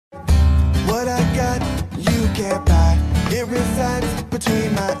got, you can't buy. It resides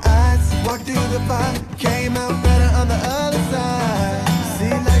between my eyes. Walked through the fire, came out better on the other side. See,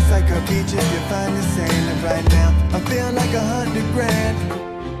 life's like a beach if you find the sailing right now. I feel like 100 grand.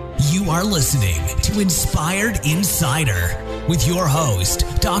 You are listening to Inspired Insider with your host,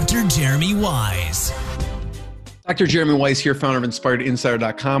 Dr. Jeremy Weisz. Dr. Jeremy Weisz here, founder of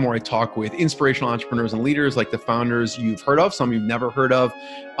INspiredINsider.com, where I talk with inspirational entrepreneurs and leaders like the founders you've heard of, some you've never heard of,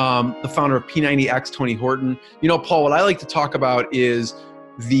 the founder of P90X, Tony Horton. You know, Paul, what I like to talk about is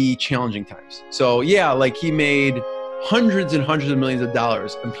the challenging times. So yeah, like he made hundreds and hundreds of millions of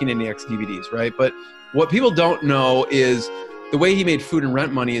dollars on P90X DVDs, right? But what people don't know is the way he made food and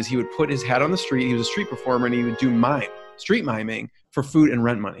rent money is he would put his hat on the street. He was a street performer and he would do street miming for food and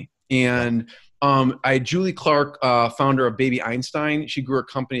rent money. And I had Julie Clark, founder of Baby Einstein. She grew her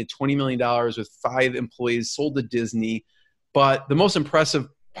company at $20 million with 5 employees, sold to Disney. But the most impressive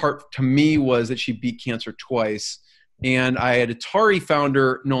part to me was that she beat cancer twice. And I had Atari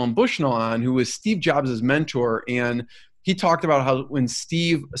founder Nolan Bushnell on, who was Steve Jobs' mentor. And he talked about how when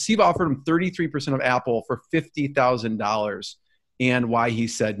Steve offered him 33% of Apple for $50,000 and why he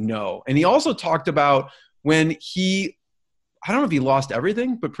said no. And he also talked about when I don't know if he lost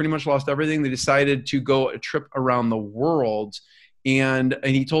everything, but pretty much lost everything. They decided to go a trip around the world. And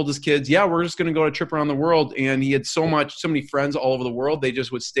he told his kids, yeah, we're just going to go on a trip around the world. And he had so many friends all over the world, they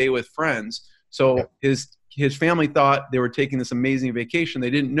just would stay with friends. So his family thought they were taking this amazing vacation. They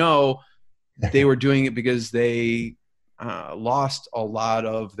didn't know they were doing it because they lost a lot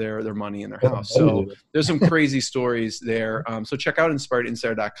of their money in their house. So there's some crazy stories there. So check out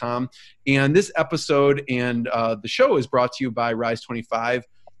INspiredINsider.com. And this episode and the show is brought to you by Rise 25,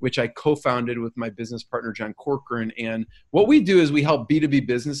 which I co-founded with my business partner, John Corcoran. And what we do is we help B2B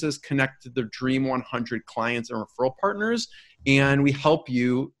businesses connect to their Dream 100 clients and referral partners. And we help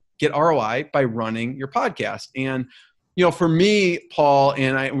you get ROI by running your podcast. And you know, for me, Paul,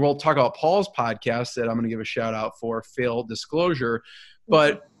 and we'll talk about Paul's podcast that I'm going to give a shout out for, Fail Disclosure.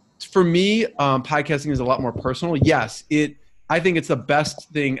 But for me, podcasting is a lot more personal. Yes, I think it's the best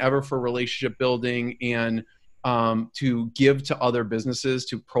thing ever for relationship building and to give to other businesses,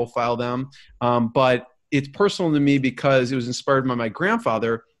 to profile them. But it's personal to me because it was inspired by my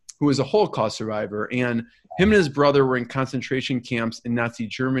grandfather, who was a Holocaust survivor. And him and his brother were in concentration camps in Nazi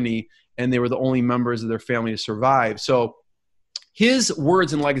Germany, and they were the only members of their family to survive. So his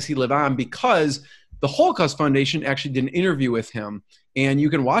words and legacy live on because the Holocaust Foundation actually did an interview with him. And you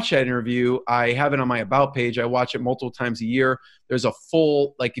can watch that interview. I have it on my About page. I watch it multiple times a year. There's a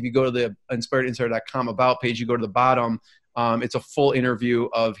full, like if you go to the INspiredInsider.com About page, you go to the bottom, it's a full interview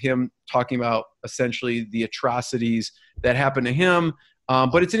of him talking about essentially the atrocities that happened to him.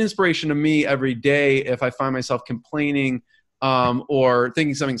 But it's an inspiration to me every day. If I find myself complaining or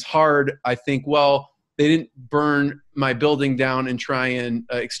thinking something's hard, I think, well, they didn't burn my building down and try and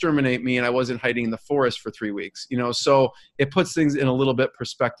exterminate me, and I wasn't hiding in the forest for 3 weeks. You know, so it puts things in a little bit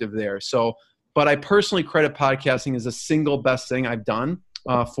perspective there. So, but I personally credit podcasting as the single best thing I've done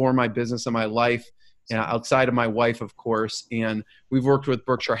for my business and my life, outside of my wife, of course. And we've worked with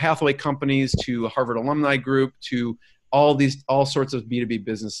Berkshire Hathaway companies to Harvard Alumni Group to all sorts of B2B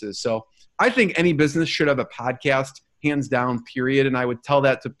businesses. So I think any business should have a podcast, hands down, period. And I would tell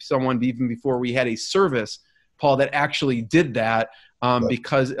that to someone even before we had a service, Paul, that actually did that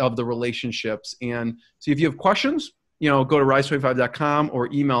because of the relationships. And so if you have questions, go to rise25.com or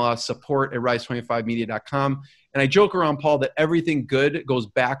email us support@rise25media.com. And I joke around, Paul, that everything good goes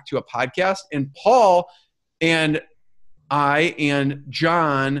back to a podcast. And Paul and I and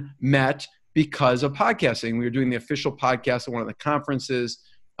John met because of podcasting. We were doing the official podcast at one of the conferences,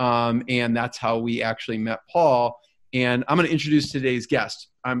 and that's how we actually met Paul. And I'm going to introduce today's guest.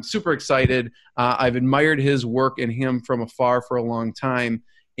 I'm super excited. I've admired his work and him from afar for a long time.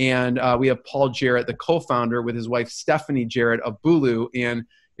 And we have Paul Jarrett, the co-founder, with his wife Stephanie Jarrett of Bulu. And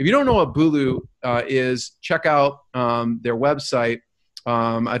if you don't know what Bulu is, check out their website.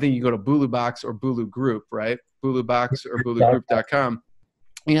 I think you go to Bulu Box or Bulu Group, right? Bulu Box or BuluGroup.com.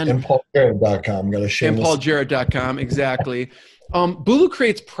 And PaulJarrett.com. Got a shameless. And PaulJarrett.com, exactly. Bulu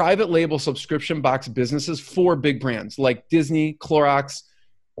creates private label subscription box businesses for big brands like Disney, Clorox,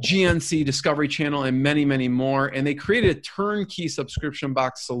 GNC, Discovery Channel, and many, many more. And they created a turnkey subscription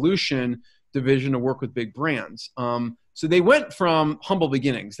box solution division to work with big brands. So they went from humble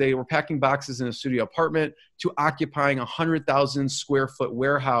beginnings. They were packing boxes in a studio apartment to occupying a 100,000 square foot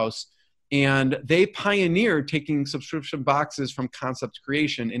warehouse. And they pioneered taking subscription boxes from concept to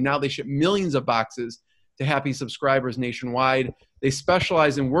creation. And now they ship millions of boxes to happy subscribers nationwide. They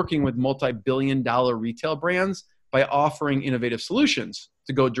specialize in working with multi-billion-dollar retail brands by offering innovative solutions.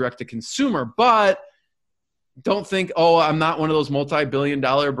 to go direct to consumer. But don't think, oh, I'm not one of those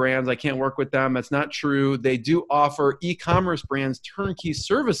multi-billion-dollar brands, I can't work with them. That's not true. They do offer e-commerce brands turnkey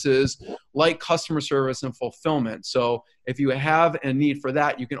services like customer service and fulfillment. So if you have a need for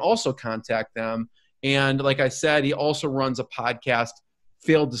that, you can also contact them. And like I said, he also runs a podcast,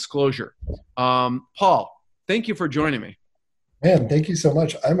 Failed Disclosure. Paul, thank you for joining me. Man, thank you so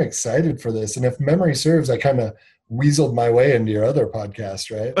much. I'm excited for this. And if memory serves, I kind of weaseled my way into your other podcast,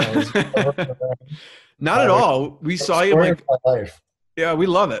 right? Not at all. We saw you like, yeah, we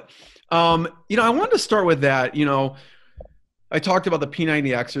love it. I wanted to start with that. I talked about the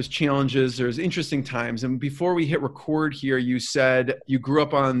P90X. There's challenges. There's interesting times. And before we hit record here, you said you grew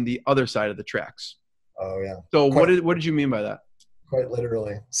up on the other side of the tracks. Oh yeah. So what did you mean by that? Quite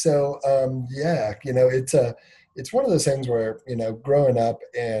literally. So it's one of those things where, growing up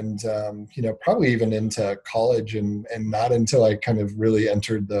and, probably even into college and not until I kind of really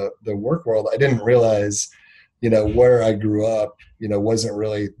entered the work world, I didn't realize, where I grew up, wasn't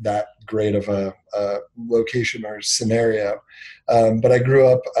really that great of a location or scenario. But I grew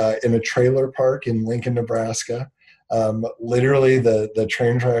up in a trailer park in Lincoln, Nebraska. Literally the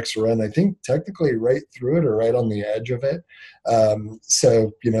train tracks run, I think technically right through it or right on the edge of it.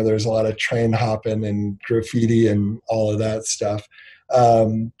 So, there's a lot of train hopping and graffiti and all of that stuff.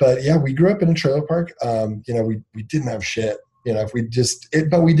 But yeah, we grew up in a trailer park. We didn't have shit,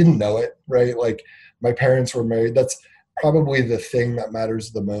 but we didn't know it, right? Like my parents were married. That's probably the thing that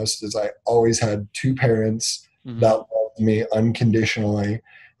matters the most is I always had two parents that loved me unconditionally.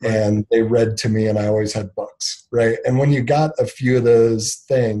 And they read to me and I always had books, right? And when you got a few of those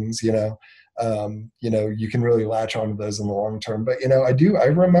things, you can really latch onto those in the long term. But, I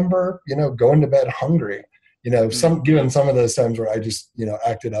remember, going to bed hungry, given some of those times where I just,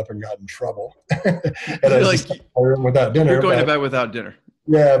 acted up and got in trouble. And I was just without dinner. You're going to bed without dinner.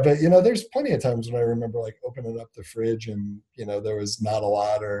 Yeah, but there's plenty of times when I remember like opening up the fridge and there was not a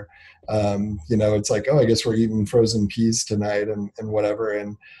lot, or it's like, oh, I guess we're eating frozen peas tonight and whatever.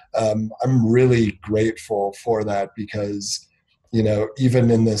 And I'm really grateful for that because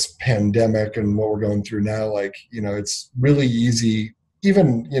even in this pandemic and what we're going through now, like it's really easy,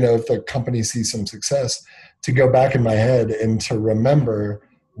 even if the company sees some success, to go back in my head and to remember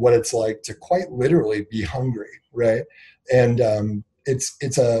what it's like to quite literally be hungry, right? And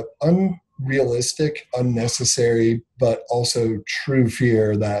it's a unrealistic, unnecessary, but also true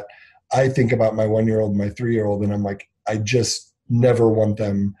fear that I think about my 1-year-old, my 3-year-old, and I'm like, I just never want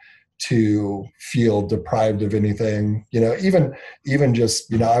them to feel deprived of anything. Even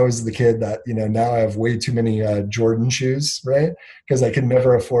just, I was the kid that, now I have way too many Jordan shoes, right? Because I could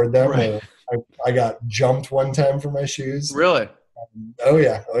never afford them. Right. I got jumped one time for my shoes. Really? Oh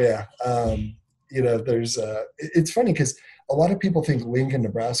yeah. There's it's funny because a lot of people think Lincoln,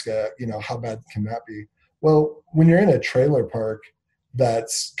 Nebraska, how bad can that be? Well, when you're in a trailer park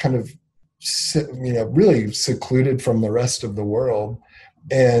that's kind of, really secluded from the rest of the world.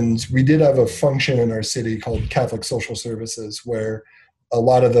 And we did have a function in our city called Catholic Social Services where a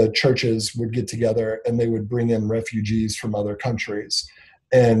lot of the churches would get together and they would bring in refugees from other countries.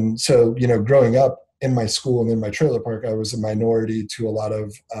 And so, growing up in my school and in my trailer park, I was a minority to a lot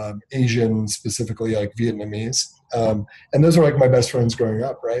of Asian, specifically like Vietnamese. And those were like my best friends growing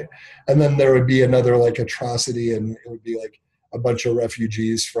up, right? And then there would be another like atrocity and it would be like a bunch of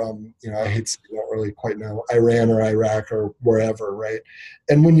refugees from, I hate to say, I don't really quite know, Iran or Iraq or wherever, right?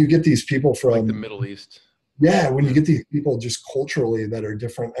 And when you get these people from like the Middle East. Yeah, when you get these people just culturally that are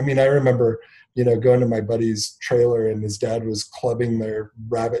different. I mean, I remember, going to my buddy's trailer and his dad was clubbing their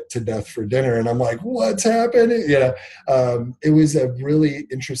rabbit to death for dinner. And I'm like, what's happening? It was a really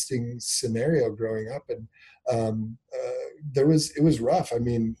interesting scenario growing up. And it was rough. I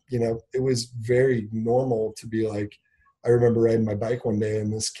mean, it was very normal to be like, I remember riding my bike one day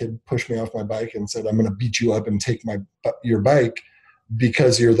and this kid pushed me off my bike and said, I'm going to beat you up and take your bike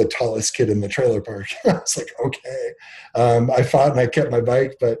because you're the tallest kid in the trailer park. I was like, okay. I fought and I kept my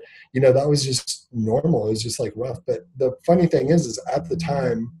bike, but that was just normal. It was just like rough. But the funny thing is at the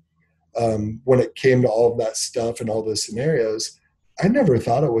time, when it came to all of that stuff and all those scenarios, I never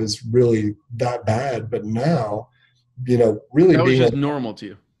thought it was really that bad. But now, really that was being just normal to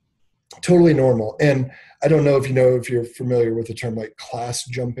you. Totally normal. And I don't know if you're familiar with the term like class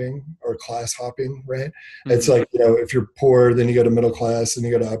jumping or class hopping, right? Mm-hmm. It's like, if you're poor, then you go to middle class and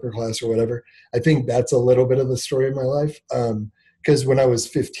you go to upper class or whatever. I think that's a little bit of the story of my life. Because when I was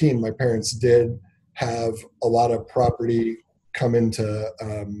 15, my parents did have a lot of property come into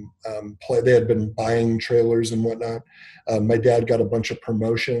play. They had been buying trailers and whatnot. My dad got a bunch of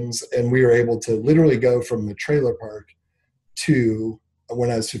promotions and we were able to literally go from the trailer park to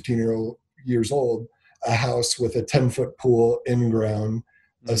when I was 15 years old, a house with a 10-foot pool in ground,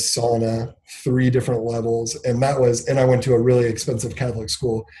 a sauna, 3 different levels. And I went to a really expensive Catholic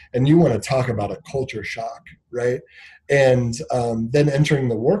school, and you want to talk about a culture shock, right? And then entering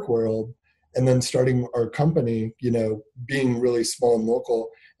the work world and then starting our company, being really small and local,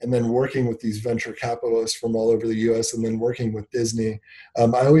 and then working with these venture capitalists from all over the US, and then working with Disney. I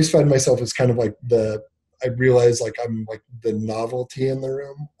always find myself as kind of like I realize like I'm like the novelty in the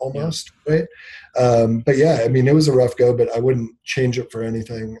room almost, right? But yeah, I mean, it was a rough go, but I wouldn't change it for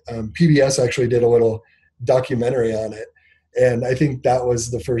anything. PBS actually did a little documentary on it. And I think that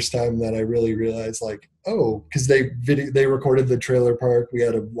was the first time that I really realized like, oh, because they recorded the trailer park. We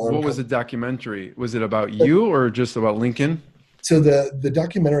had a long. What was the documentary? Was it about you or just about Lincoln? So the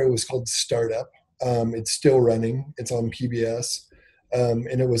documentary was called Startup. It's still running. It's on PBS. And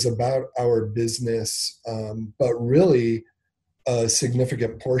it was about our business. But really a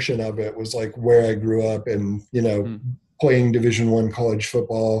significant portion of it was like where I grew up and, playing Division I college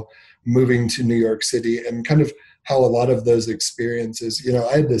football, moving to New York City, and kind of how a lot of those experiences,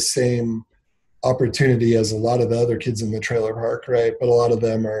 I had the same opportunity as a lot of the other kids in the trailer park, right? But a lot of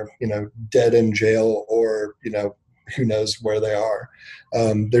them are, dead in jail or, who knows where they are.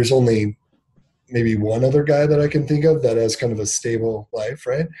 There's only maybe one other guy that I can think of that has kind of a stable life,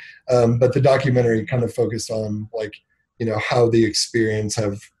 right? But the documentary kind of focused on like, how the experience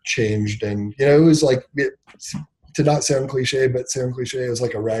have changed. And, it was like, to not sound cliche, but sound cliche, it was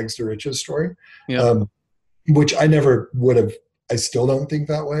like a rags to riches story. Yeah. Which I never would have, I still don't think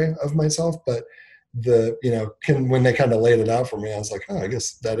that way of myself, but when they kind of laid it out for me, I was like, oh, I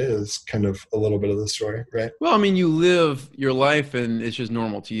guess that is kind of a little bit of the story, right? Well, I mean, you live your life and it's just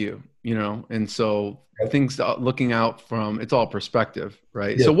normal to you, and so things looking out from, it's all perspective,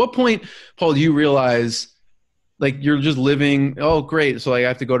 right? Yeah. So what point, Paul, do you realize like you're just living, oh, great. So like, I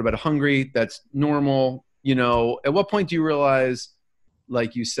have to go to bed hungry. That's normal. At what point do you realize,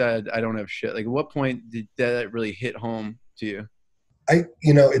 like you said, I don't have shit? Like at what point did that really hit home to you?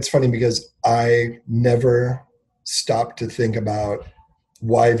 It's funny because I never stopped to think about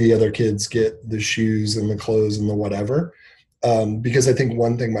why the other kids get the shoes and the clothes and the whatever. Because I think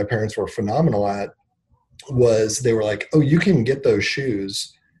one thing my parents were phenomenal at was they were like, oh, you can get those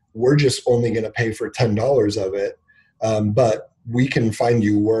shoes. We're just only going to pay for $10 of it. But we can find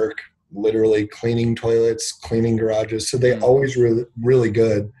you work literally cleaning toilets, cleaning garages. So they always really, really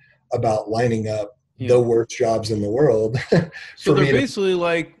good about lining up the worst jobs in the world. So they're basically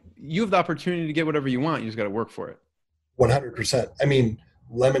like, you have the opportunity to get whatever you want. You just got to work for it. 100%. I mean,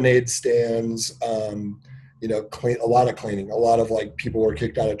 lemonade stands, clean, a lot of cleaning. A lot of like people were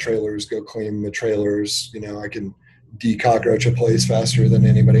kicked out of trailers, go clean the trailers. I can de-cockroach a place faster than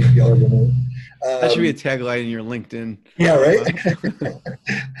anybody you'll ever know. That should be a tagline in your LinkedIn. Yeah, right?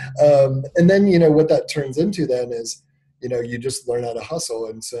 And then, what that turns into then is, you just learn how to hustle.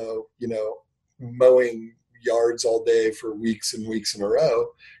 And so, mowing yards all day for weeks and weeks in a row,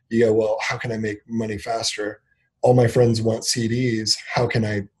 you go, well, how can I make money faster? All my friends want CDs. How can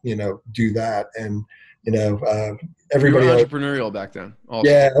I, do that? And, everybody. You were entrepreneurial back then. Also.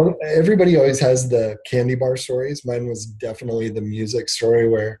 Yeah. Everybody always has the candy bar stories. Mine was definitely the music story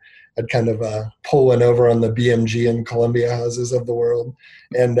where I'd kind of pull one over on the BMG and Columbia houses of the world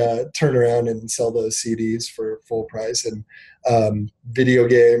and turn around and sell those CDs for full price, and video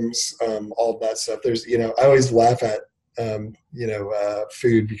games, all of that stuff. There's, I always laugh at,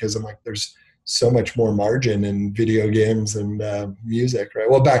 food because I'm like, there's so much more margin in video games and music, right?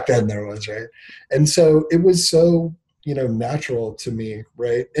 Well, back then there was, right? And so it was so, natural to me,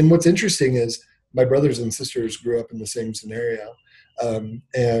 right? And what's interesting is my brothers and sisters grew up in the same scenario.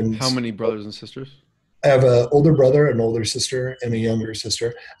 And how many brothers and sisters? I have an older brother, an older sister, and a younger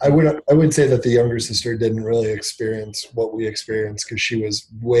sister. I would say that the younger sister didn't really experience what we experienced because she was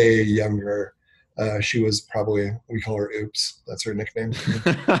way younger. She was probably, we call her Oops. That's her nickname.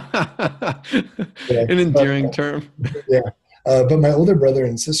 An endearing term. Yeah. But my older brother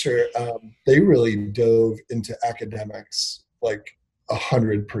and sister, they really dove into academics like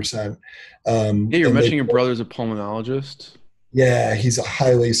 100%. You're mentioning your brother's a pulmonologist. Yeah, he's a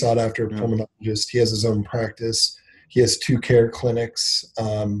highly sought after pulmonologist. He has his own practice. He has 2 care clinics.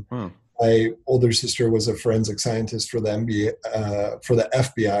 My older sister was a forensic scientist for the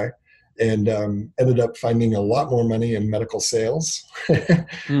FBI, and ended up finding a lot more money in medical sales.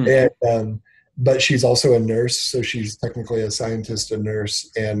 But she's also a nurse, so she's technically a scientist, a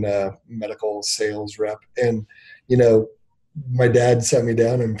nurse, and a medical sales rep. And my dad sat me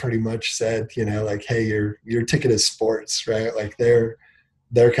down and pretty much said, like, hey, your ticket is sports, right? Like they're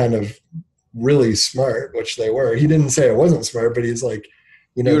kind of really smart, which they were. He didn't say I wasn't smart, but he's like,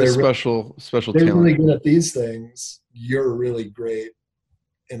 You know, You had a they're special they're really talent. good at these things. You're really great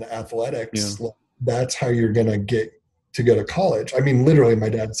in Yeah. athletics. Like, that's how you're going to get to go to college. I mean, literally, my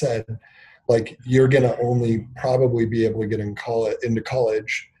dad said, like, you're going to only probably be able to get into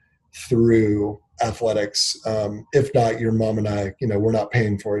college through athletics. If not, your mom and I, you know, we're not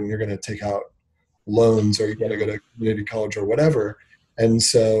paying for it, and you're going to take out loans, or you're going to go to community college or whatever. And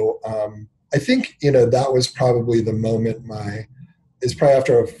so I think, you know, that was probably the moment it's probably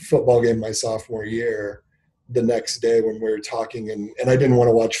after a football game my sophomore year, the next day when we were talking, and I didn't want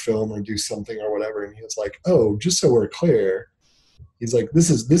to watch film or do something or whatever. And he was like, "Oh, just so we're clear," he's like, this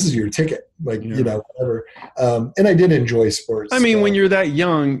is your ticket. Like, you know, whatever. And I did enjoy sports. I mean, when you're that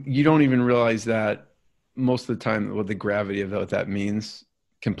young, you don't even realize that most of the time what the gravity of what that means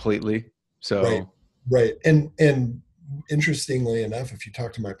completely. So right. And interestingly enough, if you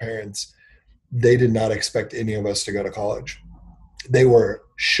talk to my parents, they did not expect any of us to go to college. They were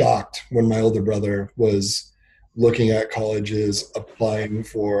shocked when my older brother was looking at colleges, applying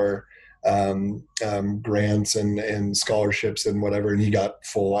for grants and scholarships and whatever, and he got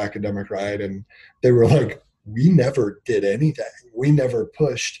full academic ride. And they were like, we never did anything. We never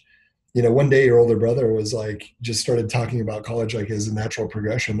pushed. You know, one day your older brother was like, just started talking about college like as a natural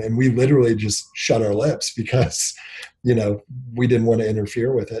progression, and we literally just shut our lips because, you know, we didn't want to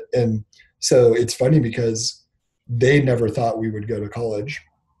interfere with it. And so it's funny because they never thought we would go to college,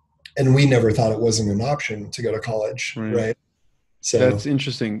 and we never thought it wasn't an option to go to college, right? So that's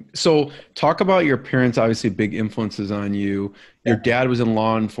interesting. So talk about your parents, obviously big influences on you. Your dad was in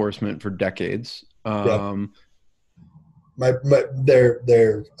law enforcement for decades.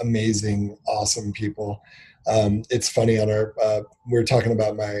 They're amazing, awesome people. It's funny, on our we were talking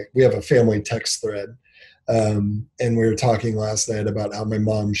about we have a family text thread, and we were talking last night about how my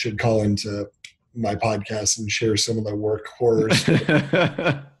mom should call into my podcast and share some of the work horrors.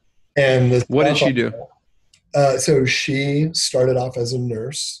 And what did she do? So she started off as a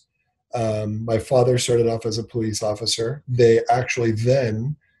nurse. My father started off as a police officer. They actually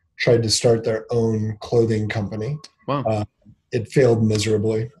then tried to start their own clothing company. Wow. It failed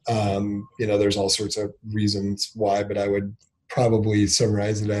miserably. You know, there's all sorts of reasons why, but I would probably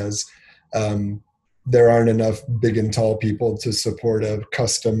summarize it as there aren't enough big and tall people to support a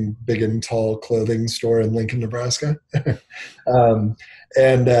custom big and tall clothing store in Lincoln, Nebraska. So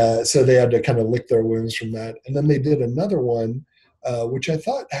they had to kind of lick their wounds from that. And then they did another one, which I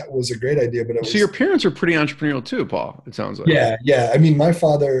thought was a great idea. But so your parents are pretty entrepreneurial too, Paul, it sounds like. Yeah. I mean,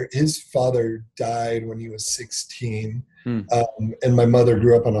 his father died when he was 16. And my mother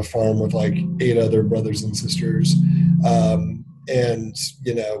grew up on a farm with like 8 other brothers and sisters. And,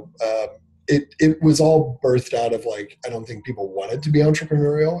 you know, it was all birthed out of like, I don't think people wanted to be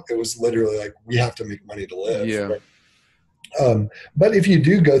entrepreneurial. It was literally like, we have to make money to live. Yeah. Right? But if you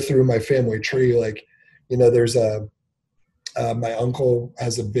do go through my family tree, like, you know, there's my uncle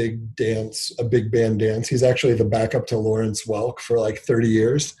has a big band dance. He's actually the backup to Lawrence Welk for like 30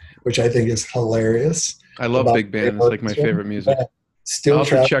 years, which I think is hilarious. I love big band. It's like my favorite music. Yeah. Still I'll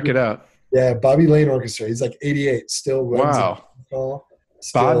have to check it out. Yeah, Bobby Lane Orchestra. He's like 88, still runs. Wow.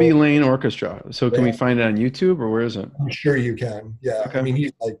 Bobby Lane Orchestra. So can we find it on YouTube, or where is it? I'm sure you can. Yeah. Okay. I mean,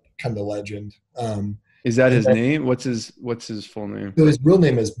 he's like kind of legend. Is that his name? What's his full name? So his real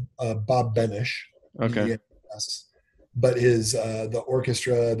name is Bob Benish. Okay. B-E-N-S. But his the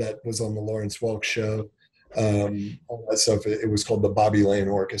orchestra that was on the Lawrence Welk show, all that stuff, it was called the Bobby Lane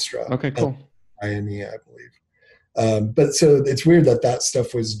Orchestra. Okay, cool. INE, I believe. But so it's weird that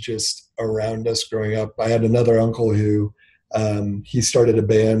stuff was just around us growing up. I had another uncle who he started a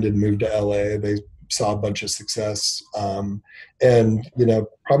band and moved to LA. They saw a bunch of success. And, you know,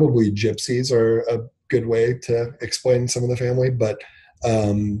 probably gypsies are a good way to explain some of the family. But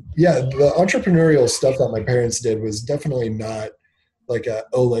yeah, the entrepreneurial stuff that my parents did was definitely not like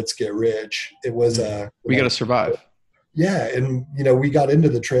let's get rich. It was we got to survive. Yeah. And, you know, we got into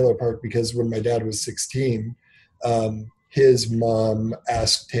the trailer park because when my dad was 16, his mom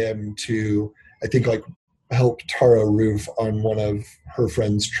asked him to, I think, like help tar a roof on one of her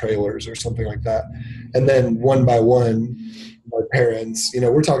friend's trailers or something like that. And then one by one, my parents, you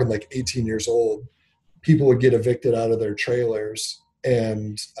know, we're talking like 18 years old, people would get evicted out of their trailers,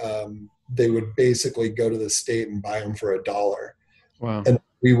 and they would basically go to the state and buy them for $1. Wow. And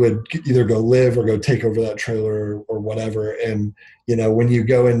we would either go live or go take over that trailer or whatever. And, you know, when you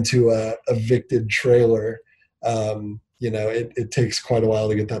go into a evicted trailer, you know, it takes quite a while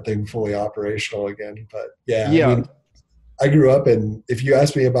to get that thing fully operational again. But yeah. I mean, I grew up, and if you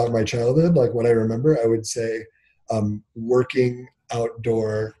ask me about my childhood, like what I remember, I would say working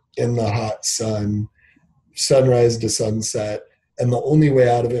outdoor in the hot sun, sunrise to sunset, And the only way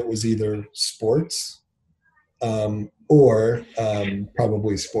out of it was either sports, or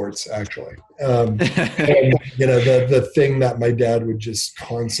probably sports, actually. And, the thing that my dad would just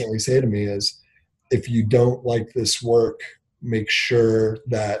constantly say to me is, if you don't like this work, make sure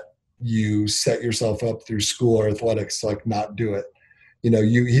that you set yourself up through school or athletics to like not do it.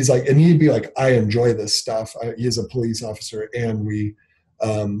 He's like, and he'd be like, I enjoy this stuff. He's a police officer, and we,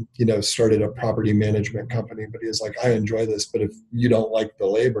 started a property management company, but he was like, I enjoy this, but if you don't like the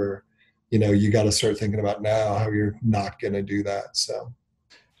labor, you got to start thinking about now how you're not going to do that. So,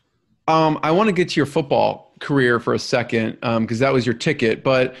 I want to get to your football career for a second, because that was your ticket,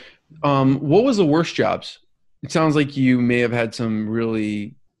 but what was the worst jobs? It sounds like you may have had some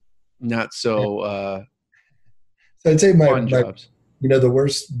really not so I'd say fun jobs. The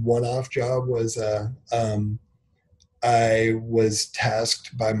worst one-off job was I was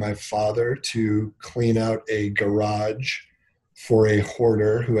tasked by my father to clean out a garage for a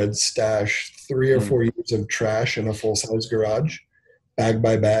hoarder who had stashed 3 or 4 years of trash in a full-size garage, bag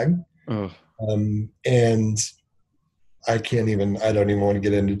by bag. And I don't even want to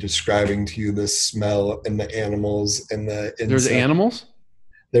get into describing to you the smell and the animals and the insects. There's animals?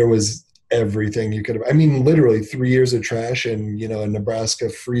 There was everything you could have. I mean, literally 3 years of trash in, a Nebraska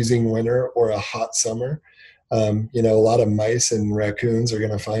freezing winter or a hot summer. A lot of mice and raccoons are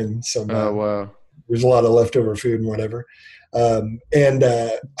going to find some. Oh, wow. There's a lot of leftover food and whatever. I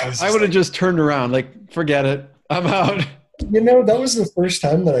would have just turned around, like, forget it, I'm out. That was the first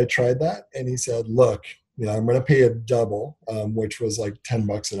time that I tried that. And he said, look, I'm going to pay a double, which was like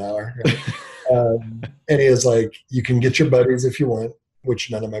 $10 an hour. Right? And he was like, you can get your buddies if you want, which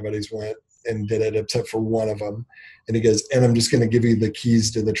none of my buddies went and did it except for one of them. And he goes, and I'm just going to give you the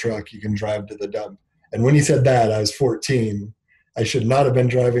keys to the truck. You can drive to the dump. And when he said that, I was 14. I should not have been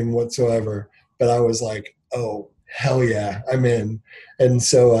driving whatsoever, but I was like, oh, hell yeah, I'm in. And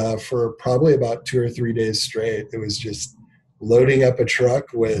so for probably about 2 or 3 days straight, it was just loading up a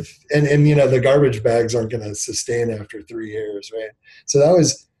truck with, and the garbage bags aren't going to sustain after 3 years, right? So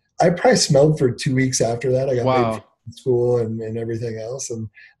I probably smelled for 2 weeks after that. I got paid for school and everything else. And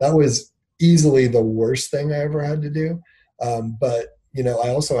that was easily the worst thing I ever had to do. But I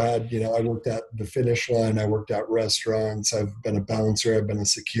also had, I worked at the Finish Line. I worked at restaurants. I've been a bouncer. I've been a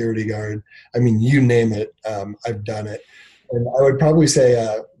security guard. I mean, you name it. I've done it. And I would probably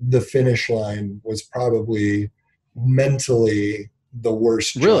say the Finish Line was probably mentally the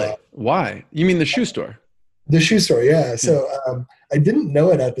worst job. Really? Why? You mean the shoe store? The shoe store, yeah. So I didn't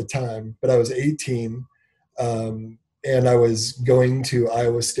know it at the time, but I was 18, and I was going to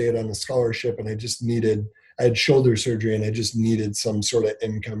Iowa State on a scholarship, and I had shoulder surgery, and I just needed some sort of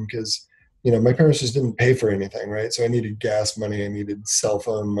income because, my parents just didn't pay for anything, right? So I needed gas money, I needed cell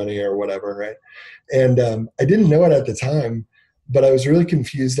phone money or whatever, right? And I didn't know it at the time, but I was really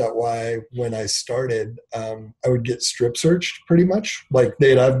confused at why when I started, I would get strip searched pretty much. Like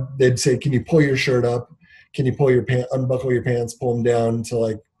they'd say, can you pull your shirt up? Can you pull your unbuckle your pants, pull them down to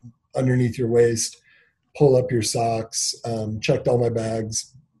like underneath your waist, pull up your socks, checked all my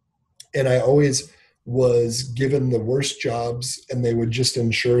bags. And I always was given the worst jobs, and they would just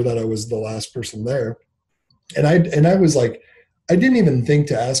ensure that I was the last person there. And I was like, I didn't even think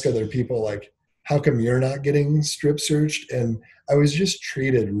to ask other people, like, how come you're not getting strip searched? And I was just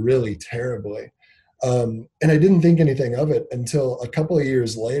treated really terribly. And I didn't think anything of it until a couple of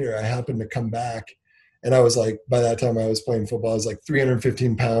years later. I happened to come back, and I was like, by that time I was playing football. I was like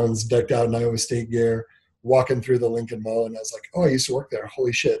 315 pounds, decked out in Iowa State gear, walking through the Lincoln Mall, and I was like, oh, I used to work there.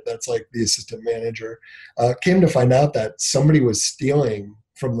 Holy shit, that's like the assistant manager. Came to find out that somebody was stealing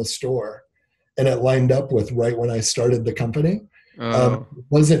from the store, and it lined up with right when I started the company. It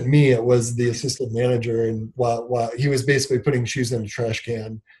wasn't me, it was the assistant manager, and while he was basically putting shoes in a trash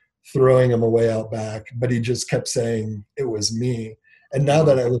can, throwing them away out back, but he just kept saying it was me. And now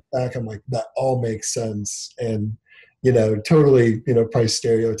that I look back, I'm like, that all makes sense. And totally, probably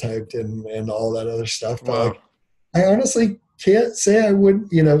stereotyped and all that other stuff. But like, I honestly can't say I would,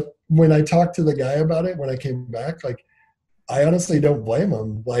 when I talked to the guy about it, when I came back, like, I honestly don't blame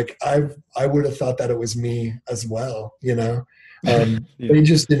him. Like I would have thought that it was me as well, But he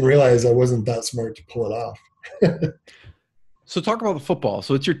just didn't realize I wasn't that smart to pull it off. So talk about the football.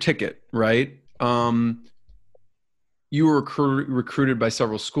 So it's your ticket, right? You were recruited by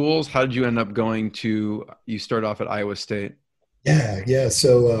several schools. How did you end up you start off at Iowa State? Yeah.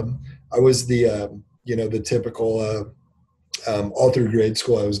 So I was the typical all through grade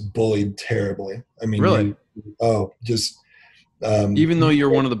school, I was bullied terribly. I mean, really? Even though you're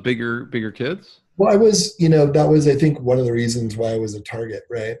one of the bigger kids? Well, I was, that was, I think, one of the reasons why I was a target,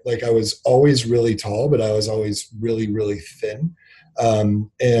 right? Like I was always really tall, but I was always really, really thin. And,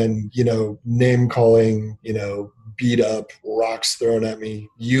 name calling, beat up, rocks thrown at me,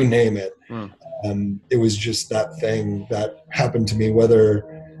 you name it. It was just that thing that happened to me, whether,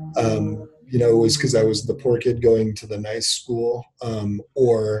 it was because I was the poor kid going to the nice school,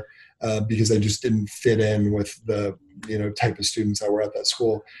 or because I just didn't fit in with the, type of students that were at that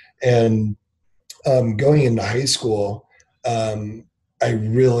school. And going into high school, I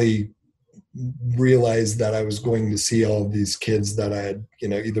really realized that I was going to see all of these kids that I had,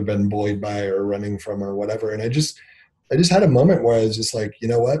 either been bullied by or running from or whatever. And I just had a moment where I was just like, you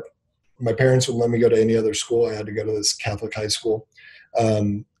know what? My parents wouldn't let me go to any other school. I had to go to this Catholic high school.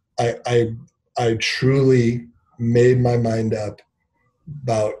 I truly made my mind up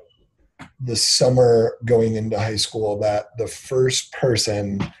about the summer going into high school that the first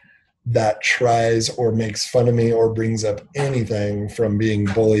person that tries or makes fun of me or brings up anything from being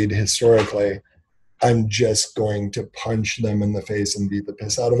bullied historically, I'm just going to punch them in the face and beat the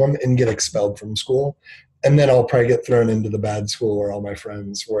piss out of them and get expelled from school. And then I'll probably get thrown into the bad school where all my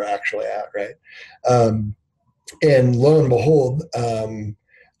friends were actually at, right? And lo and behold,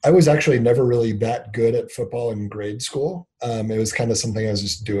 I was actually never really that good at football in grade school. It was kind of something I was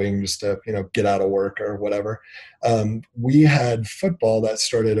just doing just to, get out of work or whatever. We had football that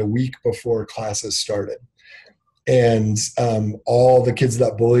started a week before classes started. And all the kids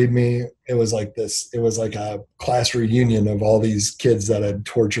that bullied me, it was like a class reunion of all these kids that had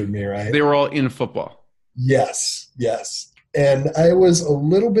tortured me, right? They were all in football. Yes. And I was a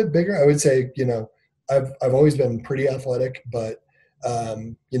little bit bigger. I would say, I've always been pretty athletic, but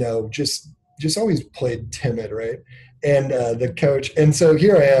just always played timid, right? And the coach, and so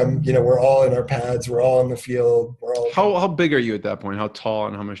here I am, we're all in our pads, we're all on the field, we're all. How big are you at that point? How tall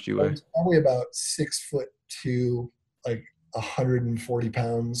and how much do you weigh? Probably about 6'2", like 140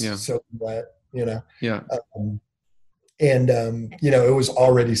 pounds, soaking wet, Yeah. It was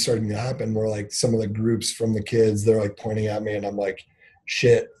already starting to happen where like some of the groups from the kids, they're like pointing at me and I'm like,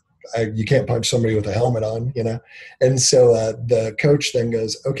 shit. You can't punch somebody with a helmet on, And so the coach then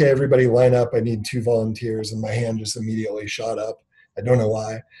goes, okay, everybody line up. I need 2 volunteers. And my hand just immediately shot up. I don't know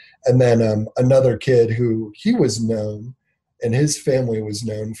why. And then another kid who he was known and his family was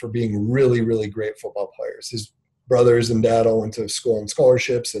known for being really, really great football players. His brothers and dad all went to school on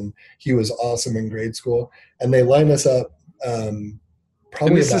scholarships and he was awesome in grade school. And they lined us up. And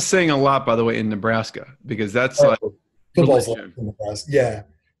this is saying a lot, by the way, in Nebraska, because that's like football's like in Nebraska.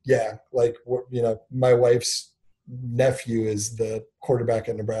 Yeah. Like, my wife's nephew is the quarterback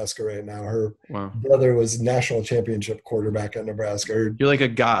at Nebraska right now. Her brother was national championship quarterback at Nebraska. You're like a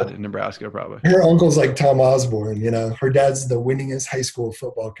god in Nebraska, probably. Her uncle's like Tom Osborne, her dad's the winningest high school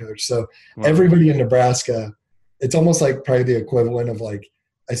football coach. So everybody in Nebraska, it's almost like probably the equivalent of like,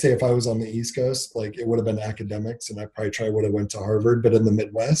 I say if I was on the East Coast, like it would have been academics and I probably would have went to Harvard, but in the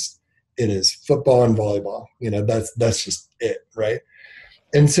Midwest, it is football and volleyball. That's just it, right?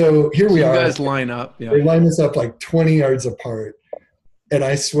 And so here we are. You guys line up. Yeah. They line us up like 20 yards apart. And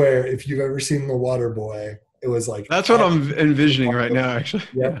I swear, if you've ever seen The Water Boy, it was like. That's what I'm envisioning right now, actually.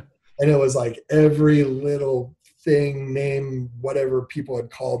 Yeah. And it was like every little thing, name, whatever people had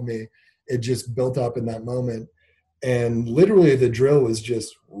called me, it just built up in that moment. And literally the drill was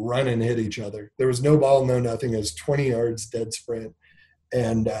just run and hit each other. There was no ball, no nothing. It was 20 yards dead sprint.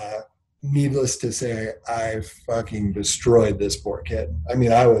 And needless to say, I fucking destroyed this poor kid. I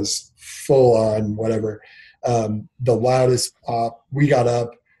mean, I was full on whatever. The loudest pop, we got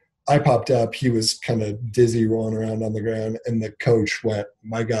up, I popped up, he was kind of dizzy rolling around on the ground, and the coach went,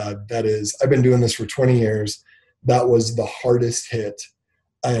 my God, I've been doing this for 20 years. That was the hardest hit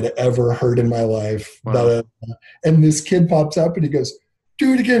I had ever heard in my life. Wow. And this kid pops up and he goes,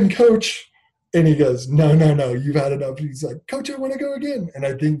 do it again, coach. And he goes, no, you've had enough. He's like, coach, I want to go again. And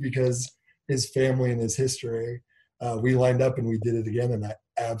I think because his family and his history, we lined up and we did it again. And I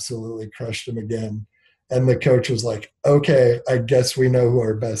absolutely crushed him again. And the coach was like, okay, I guess we know who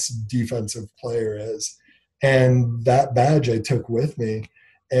our best defensive player is. And that badge I took with me.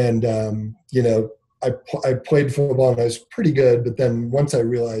 And, I played football and I was pretty good. But then once I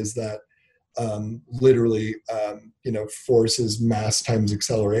realized that literally, force is mass times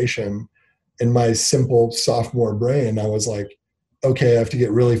acceleration, in my simple sophomore brain, I was like, okay, I have to get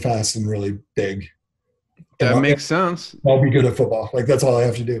really fast and really big. That makes sense. I'll be good at football. Like, that's all I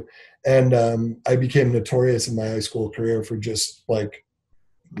have to do. And I became notorious in my high school career for just like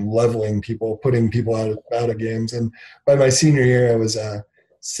leveling people, putting people out of games. And by my senior year, I was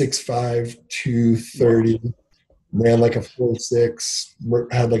 6'5", 230, ran like a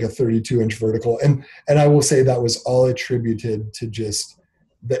 4.6, had like a 32-inch vertical. And I will say that was all attributed to just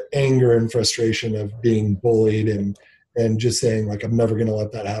the anger and frustration of being bullied and and just saying like, I'm never going to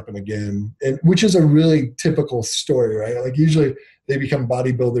let that happen again. And which is a really typical story, right? Like usually they become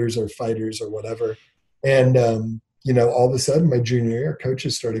bodybuilders or fighters or whatever. And, all of a sudden my junior year,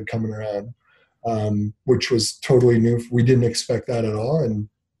 coaches started coming around, which was totally new. We didn't expect that at all. And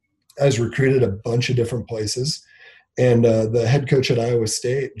I was recruited a bunch of different places. And the head coach at Iowa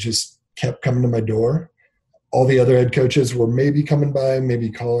State just kept coming to my door. All the other head coaches were maybe coming by, maybe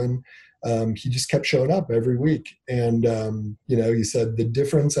calling. He just kept showing up every week. And, he said the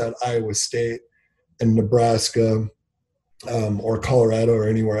difference at Iowa State and Nebraska or Colorado or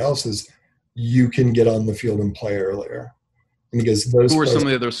anywhere else is you can get on the field and play earlier. And because who were some of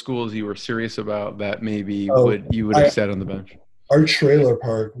the other schools you were serious about that maybe you would have sat on the bench? Our trailer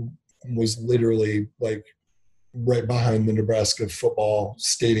park was literally like right behind the Nebraska football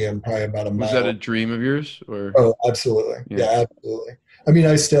stadium, probably about a mile. Was that a dream of yours? Or? Oh, absolutely. Yeah, absolutely. I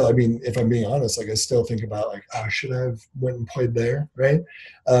mean, if I'm being honest, like I still think about like, oh, should I have went and played there? Right.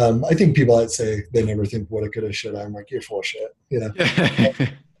 I think people that say they never think woulda, coulda, shoulda. I'm like, you're full of shit,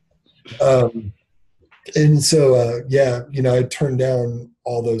 And so, I turned down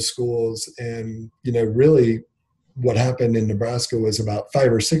all those schools and, really what happened in Nebraska was about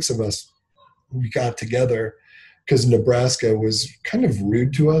 5 or 6 of us, we got together because Nebraska was kind of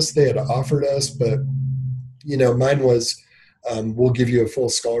rude to us. They had offered us, but, mine was, we'll give you a full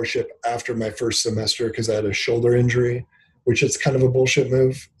scholarship after my first semester because I had a shoulder injury, which is kind of a bullshit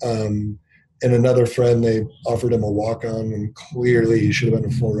move. And another friend, they offered him a walk-on, and clearly he should have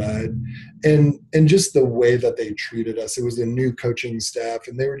been a full ride. And just the way that they treated us, it was a new coaching staff,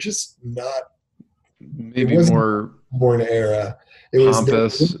 and they were just not maybe more born era. It was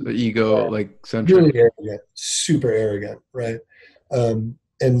pompous, ego, like centric. Really arrogant, super arrogant, right?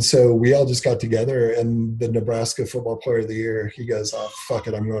 And so we all just got together, and the Nebraska football player of the year, he goes, "Oh, fuck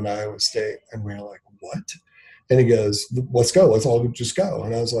it, I'm going to Iowa State." And we were like, "What?" And he goes, "Let's go. Let's all just go."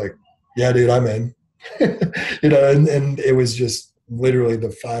 And I was like, "Yeah, dude, I'm in." And it was just literally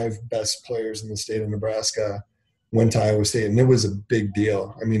the 5 best players in the state of Nebraska went to Iowa State, and it was a big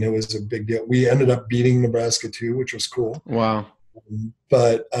deal. I mean, it was a big deal. We ended up beating Nebraska too, which was cool. Wow.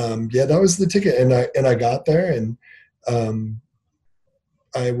 But that was the ticket, and I got there, and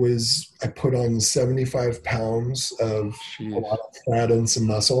I put on 75 pounds of a lot of fat and some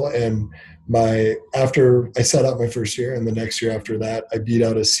muscle. And after I sat out my first year, and the next year after that, I beat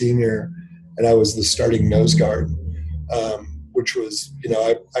out a senior, and I was the starting nose guard, which was,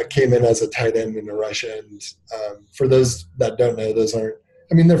 I came in as a tight end and a rush end. For those that don't know, those aren't,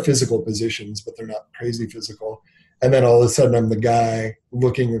 they're physical positions, but they're not crazy physical. And then all of a sudden I'm the guy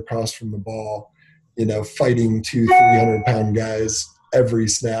looking across from the ball, fighting 200-300-pound guys every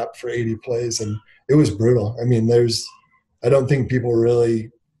snap for 80 plays. And it was brutal. I don't think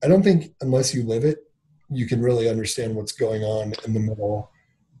unless you live it, you can really understand what's going on in the middle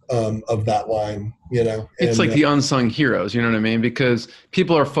of that line, It's like the unsung heroes, you know what I mean? Because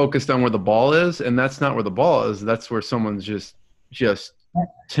people are focused on where the ball is, and that's not where the ball is. That's where someone's just has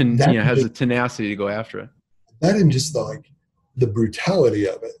the tenacity to go after it. That and just the brutality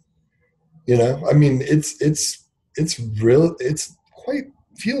of it, it's real. It's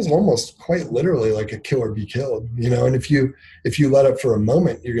feels almost quite literally like a kill or be killed, and if you let up for a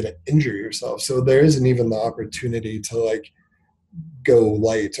moment, you're going to injure yourself. So there isn't even the opportunity to go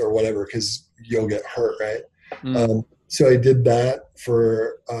light or whatever, because you'll get hurt. Right. So I did that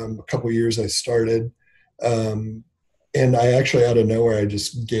for a couple of years. I started, and I actually out of nowhere, I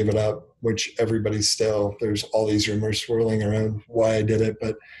just gave it up, which there's all these rumors swirling around why I did it.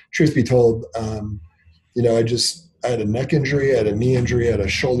 But truth be told, I had a neck injury, I had a knee injury, I had a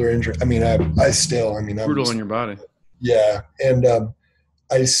shoulder injury. Brutal on your body. Yeah. And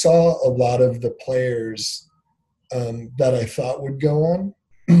I saw a lot of the players that I thought would go on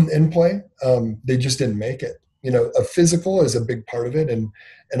and play. They just didn't make it. A physical is a big part of it. And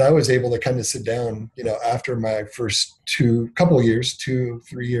I was able to kind of sit down, after my first 2-3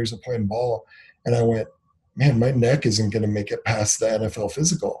 years of playing ball. And I went, man, my neck isn't going to make it past the NFL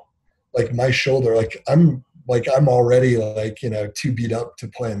physical. Like my shoulder, I'm already too beat up to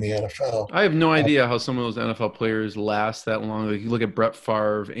play in the NFL. I have no idea how some of those NFL players last that long. Like you look at Brett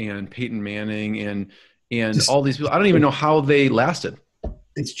Favre and Peyton Manning and all these people. I don't even know how they lasted.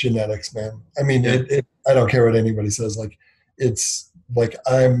 It's genetics, man. I don't care what anybody says. I'll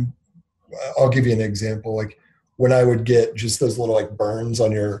give you an example. When I would get just those little burns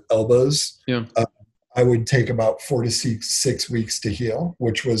on your elbows, I would take about 4 to 6 weeks to heal,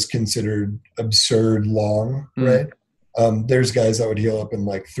 which was considered absurd long, right? There's guys that would heal up in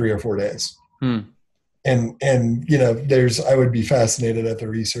 3 or 4 days. And I would be fascinated at the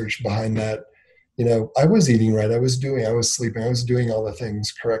research behind that. I was eating right. I was sleeping. I was doing all the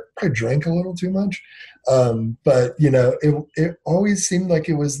things correct. Probably drank a little too much. But it always seemed like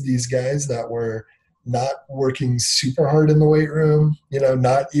it was these guys that were not working super hard in the weight room,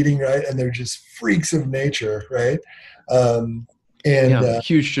 not eating right. And they're just freaks of nature. Right.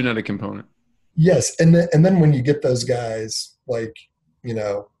 Huge genetic component. Yes. And then when you get those guys like,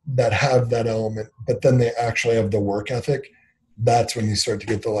 that have that element, but then they actually have the work ethic, that's when you start to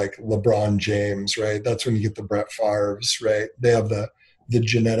get the like LeBron James, right? That's when you get the Brett Favres, right? They have the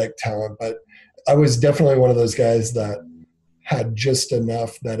genetic talent. But I was definitely one of those guys that had just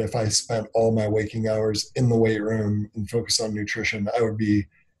enough that if I spent all my waking hours in the weight room and focus on nutrition, I would be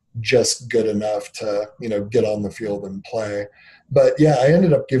just good enough to, get on the field and play. But yeah, I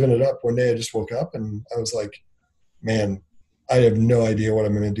ended up giving it up. One day I just woke up and I was like, man, I have no idea what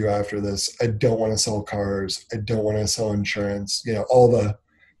I'm going to do after this. I don't want to sell cars. I don't want to sell insurance, all the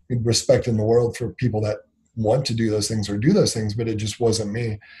respect in the world for people that want to do those things or do those things, but it just wasn't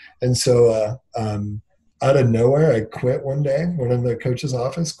me. And so out of nowhere, I quit one day. One of the coach's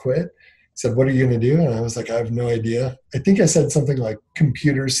office quit, said, what are you going to do? And I was like, I have no idea. I think I said something like,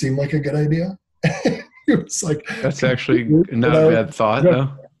 computers seem like a good idea. It was like, that's actually not a bad thought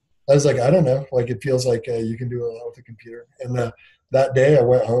though. I was like, I don't know. Like, it feels like you can do a lot with a computer. And that day I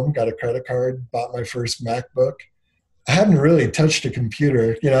went home, got a credit card, bought my first MacBook. I hadn't really touched a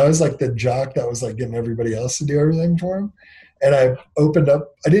computer. I was like the jock that was like getting everybody else to do everything for him. And I opened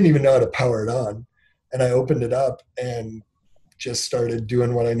up, I didn't even know how to power it on. And I opened it up and just started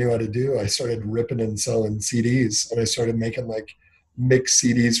doing what I knew how to do. I started ripping and selling CDs, and I started making like mix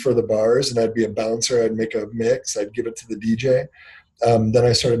CDs for the bars, and I'd be a bouncer. I'd make a mix. I'd give it to the DJ. Then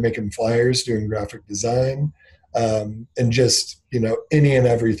I started making flyers, doing graphic design, and just, any and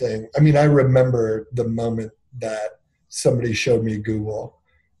everything. I mean, I remember the moment that somebody showed me Google,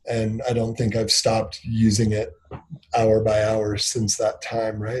 and I don't think I've stopped using it hour by hour since that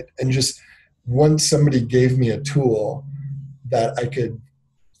time, right? And just once somebody gave me a tool that I could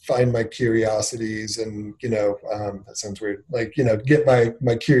find my curiosities and, that sounds weird, like, get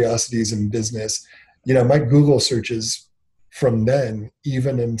my curiosities in business, my Google searches from then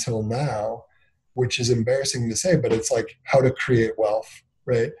even until now, which is embarrassing to say, but it's like how to create wealth,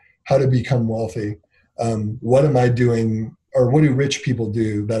 right? How to become wealthy. What am I doing, or what do rich people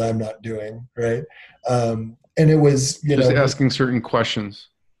do that I'm not doing, right? And it was, just asking certain questions.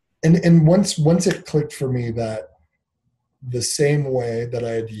 And once it clicked for me that the same way that I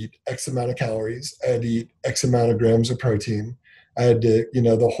had to eat X amount of calories, I had to eat X amount of grams of protein, I had to,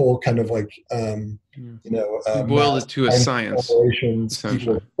 the whole kind of like, boil it to a science.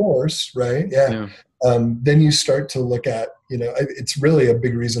 Equal force, right? Yeah. Then you start to look at, it's really a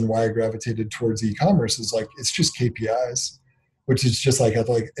big reason why I gravitated towards e-commerce is like, it's just KPIs, which is just like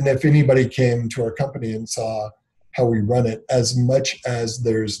athletic. And if anybody came to our company and saw how we run it, as much as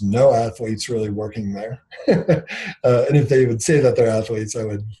there's no athletes really working there. And if they would say that they're athletes, I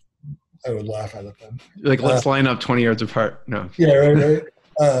would laugh at them. Like, let's line up 20 yards apart. No. Yeah, right.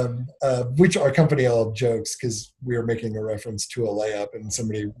 Which our company all jokes because we were making a reference to a layup and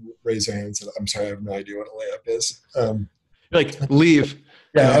somebody raised their hand and said, I'm sorry, I have no idea what a layup is. Like, leave.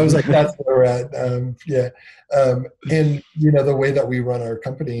 Yeah, I was like, that's where we're at. And, the way that we run our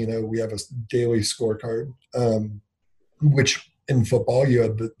company, we have a daily scorecard, which in football, you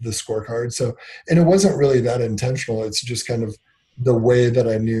have the scorecard. So, and it wasn't really that intentional. It's just kind of the way that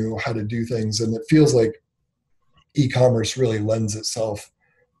I knew how to do things. And it feels like e-commerce really lends itself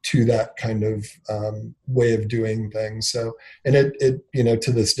to that kind of way of doing things. So, and it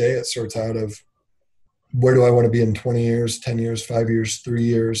to this day, it sorts out of where do I want to be in 20 years, 10 years, 5 years, 3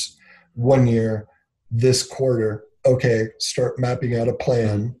 years, 1 year, this quarter. Okay, start mapping out a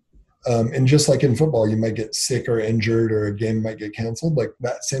plan. And just like in football, you might get sick or injured or a game might get canceled. Like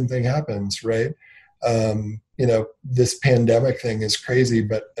that same thing happens, right? This pandemic thing is crazy,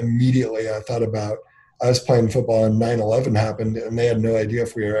 but immediately I thought about, I was playing football and 9/11 happened and they had no idea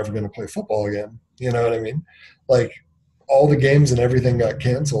if we were ever going to play football again. You know what I mean? Like all the games and everything got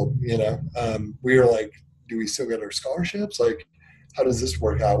canceled, we were like, do we still get our scholarships? Like, how does this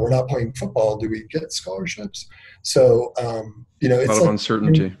work out? We're not playing football. Do we get scholarships? So, it's a lot of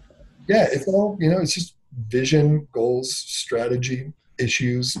uncertainty. Yeah. It's all, it's just vision, goals, strategy,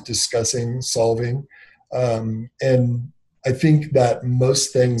 issues, discussing, solving. And I think that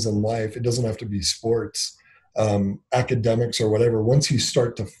most things in life, it doesn't have to be sports, academics or whatever. Once you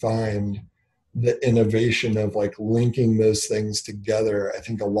start to find the innovation of like linking those things together, I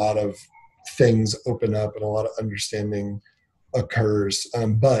think a lot of things open up and a lot of understanding occurs.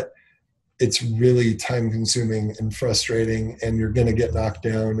 But it's really time consuming and frustrating, and you're going to get knocked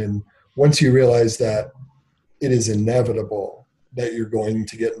down. And once you realize that it is inevitable that you're going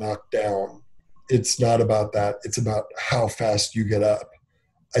to get knocked down, it's not about that. It's about how fast you get up.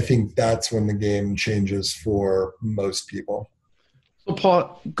 I think that's when the game changes for most people. So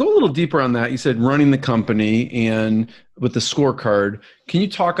Paul, go a little deeper on that. You said running the company and with the scorecard. Can you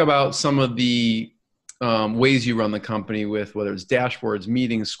talk about some of the ways you run the company with, whether it's dashboards,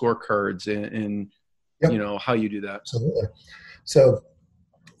 meetings, scorecards, and Yep. you know, how you do that? Absolutely. So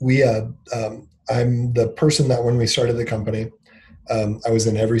I'm the person that when we started the company, I was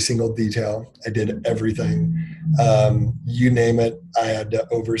in every single detail. I did everything. You name it, I had to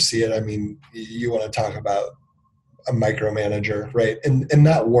oversee it. I mean, you want to talk about a micromanager, right? And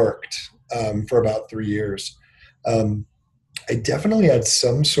that worked for about 3 years. I definitely had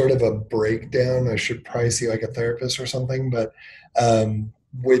some sort of a breakdown. I should probably see like a therapist or something, but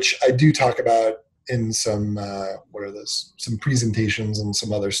which I do talk about in some some presentations and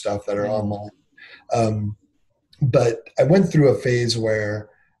some other stuff that are online. But I went through a phase where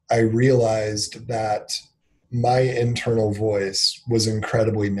I realized that my internal voice was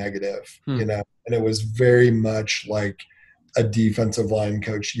incredibly negative, you know, and it was very much like a defensive line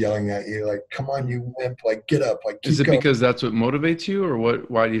coach yelling at you, like, "Come on, you wimp! Like, get up! Like, keep Is it going." because that's what motivates you, or what?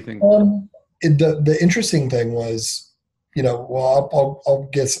 Why do you think? The interesting thing was, you know, well,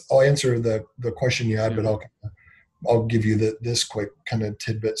 I'll answer the question you had, but I'll give you this quick kind of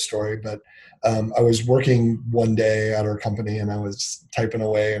tidbit story. But I was working one day at our company, and I was typing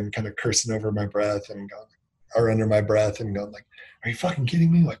away and kind of cursing over my breath and going, or under my breath and going like, "Are you fucking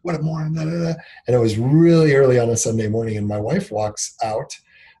kidding me? Like, what a moron!" Da, da, da. And it was really early on a Sunday morning, and my wife walks out,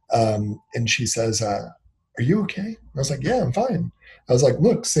 and she says, "Are you okay?" I was like, "Yeah, I'm fine." I was like,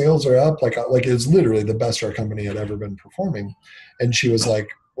 "Look, sales are up." Like it was literally the best our company had ever been performing. And she was like,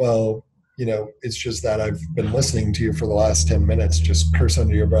 "Well, you know, it's just that I've been listening to you for the last 10 minutes, just curse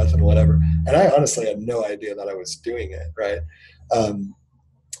under your breath and whatever." And I honestly had no idea that I was doing it. Right.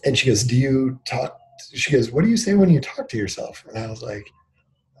 And she goes, "Do you talk?" She goes, "What do you say when you talk to yourself?" And I was like,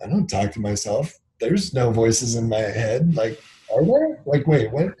 "I don't talk to myself. There's no voices in my head. Like, are there? Like,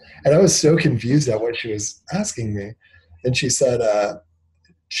 wait, what?" And I was so confused at what she was asking me. And she said,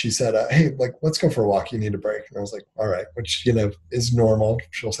 "Hey, like, let's go for a walk. You need a break." And I was like, "All right," which, you know, is normal.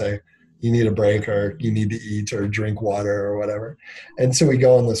 She'll say, "You need a break," or "You need to eat or drink water," or whatever. And so we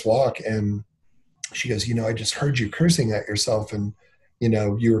go on this walk, and she goes, "You know, I just heard you cursing at yourself, and, you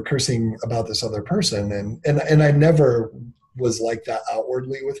know, you were cursing about this other person." And I never was like that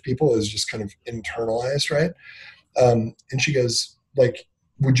outwardly with people. It was just kind of internalized. Right. And she goes, like,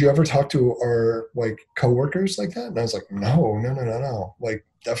 "Would you ever talk to our like coworkers like that?" And I was like, no. Like,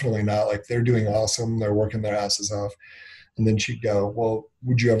 definitely not. Like, they're doing awesome. They're working their asses off. And then she'd go, "Well,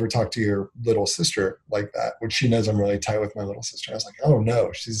 would you ever talk to your little sister like that?" Which she knows I'm really tight with my little sister. I was like, "Oh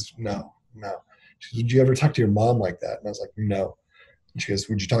no." She's no. She goes, "Would you ever talk to your mom like that?" And I was like, "No." And she goes,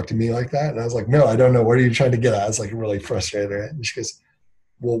 "Would you talk to me like that?" And I was like, "No, I don't know. What are you trying to get at?" I was like really frustrated. And she goes,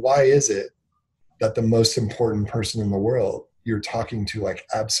 "Well, why is it that the most important person in the world you're talking to like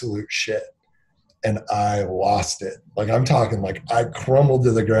absolute shit?" And I lost it. Like, I'm talking like I crumbled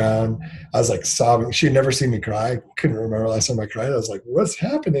to the ground. I was like sobbing. She had never seen me cry. I couldn't remember last time I cried. I was like, "What's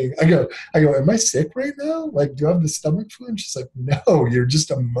happening?" I go, "Am I sick right now? Like, do I have the stomach flu?" And she's like, "No, you're just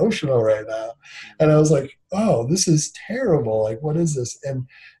emotional right now." And I was like, "Oh, this is terrible. Like, what is this?" And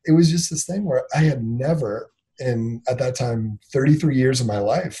it was just this thing where I had never, at that time, 33 years of my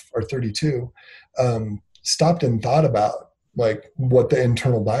life, or 32, stopped and thought about like what the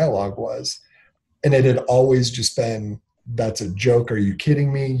internal dialogue was. And it had always just been, "That's a joke. Are you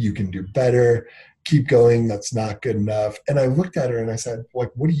kidding me? You can do better. Keep going. That's not good enough." And I looked at her and I said,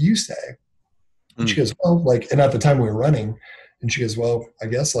 like, "What do you say?" And she goes, "Well, like," and at the time we were running, and she goes, "Well, I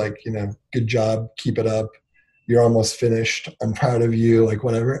guess, like, you know, good job. Keep it up. You're almost finished. I'm proud of you," like,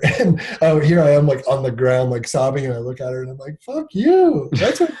 whatever. And here I am, like, on the ground, like, sobbing. And I look at her and I'm like, "Fuck you.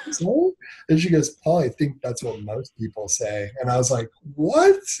 That's what you say?" And she goes, "Paul, I think that's what most people say." And I was like,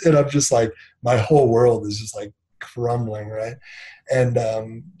 "What?" And I'm just like, my whole world is just like crumbling. Right.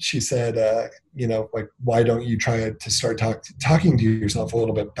 And she said, you know, like, "Why don't you try to start talking to yourself a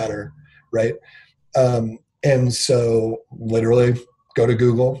little bit better?" Right. And so literally go to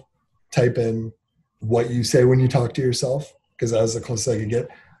Google, type in "what you say when you talk to yourself," because that was the closest I could get.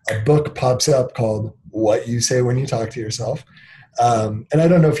 A book pops up called "What You Say When You Talk to Yourself." And I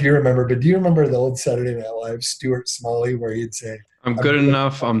don't know if you remember, but do you remember the old Saturday Night Live, Stuart Smalley, where he'd say, I'm good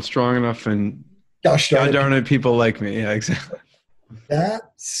enough, I'm strong enough, and gosh darn it, people like me. Yeah, exactly. That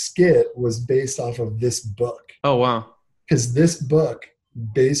skit was based off of this book. Oh, wow. Because this book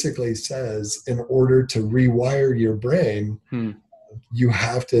basically says, in order to rewire your brain, you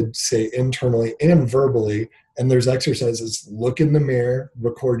have to say internally and verbally, and there's exercises, look in the mirror,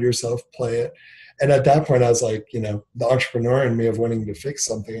 record yourself, play it. And at that point I was like, the entrepreneur in me of wanting to fix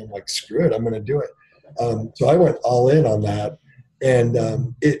something, I'm like, screw it, I'm going to do it. So I went all in on that, and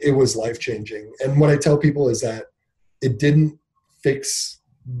it was life-changing. And what I tell people is that it didn't fix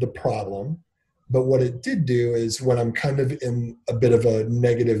the problem, but what it did do is when I'm kind of in a bit of a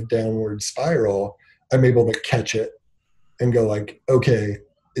negative downward spiral, I'm able to catch it and go like, okay,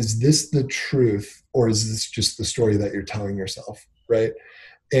 is this the truth, or is this just the story that you're telling yourself, right?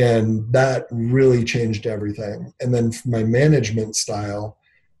 And that really changed everything. And then my management style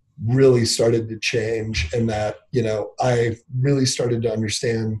really started to change, and that, I really started to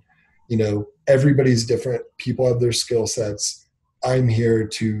understand, everybody's different. People have their skill sets. I'm here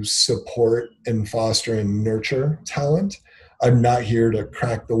to support and foster and nurture talent. I'm not here to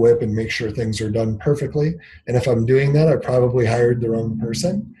crack the whip and make sure things are done perfectly. And if I'm doing that, I probably hired the wrong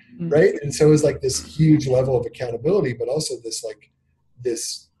person, right? And so it was like this huge level of accountability, but also this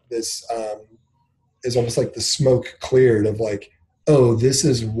is almost like the smoke cleared of like, oh, this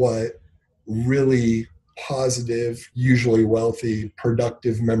is what really positive, usually wealthy,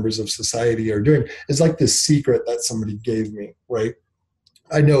 productive members of society are doing. It's like this secret that somebody gave me, right?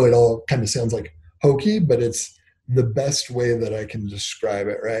 I know it all kind of sounds like hokey, but it's the best way that I can describe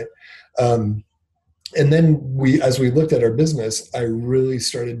it, right? And then as we looked at our business, I really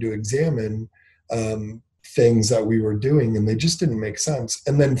started to examine things that we were doing, and they just didn't make sense.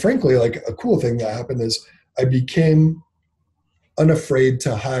 And then frankly, like a cool thing that happened is I became unafraid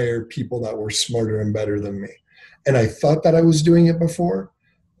to hire people that were smarter and better than me. And I thought that I was doing it before,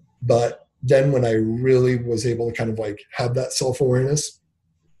 but then when I really was able to kind of like have that self-awareness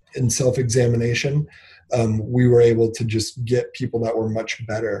and self-examination, we were able to just get people that were much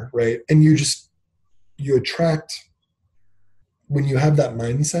better, right? And you attract, when you have that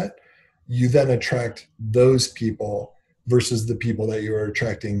mindset, you then attract those people versus the people that you were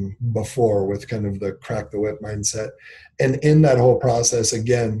attracting before with kind of the crack the whip mindset. And in that whole process,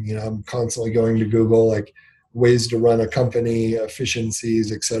 again, I'm constantly going to Google, like ways to run a company,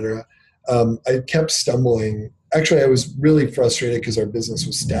 efficiencies, etc. I kept stumbling. Actually, I was really frustrated because our business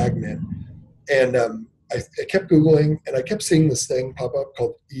was stagnant. And I kept Googling, and I kept seeing this thing pop up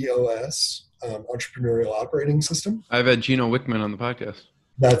called EOS, Entrepreneurial Operating System. I've had Gino Wickman on the podcast.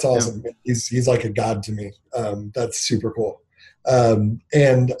 That's awesome. Yeah. He's like a god to me. That's super cool.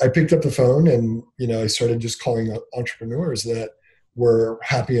 And I picked up the phone, and I started just calling entrepreneurs that were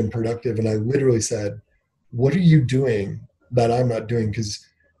happy and productive. And I literally said, what are you doing that I'm not doing? Because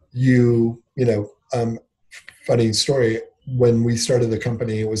funny story, when we started the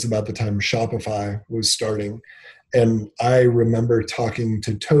company, it was about the time Shopify was starting. And I remember talking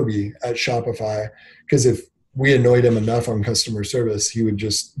to Toby at Shopify, because if we annoyed him enough on customer service,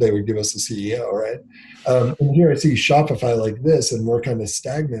 they would give us a CEO, right? And here I see Shopify like this, and we're kind of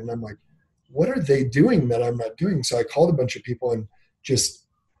stagnant. And I'm like, what are they doing that I'm not doing? So I called a bunch of people, and just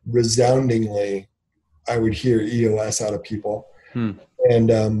resoundingly, I would hear EOS out of people.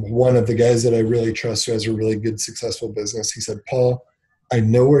 And one of the guys that I really trust, who has a really good, successful business, he said, Paul, I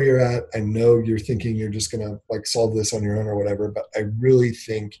know where you're at. I know you're thinking you're just going to like solve this on your own or whatever, but I really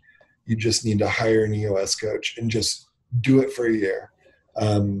think you just need to hire an EOS coach and just do it for a year.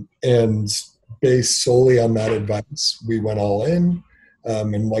 And based solely on that advice, we went all in.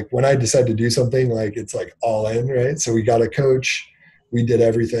 And like when I decide to do something, like it's like all in, right? So we got a coach, we did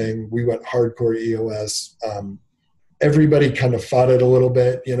everything. We went hardcore EOS. Everybody kind of fought it a little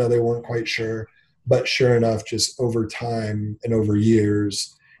bit, they weren't quite sure, but sure enough, just over time and over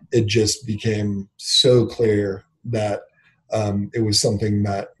years, it just became so clear that it was something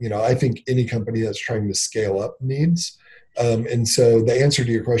that, I think any company that's trying to scale up needs. And so the answer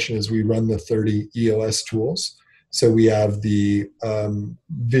to your question is we run the 30 EOS tools. So we have the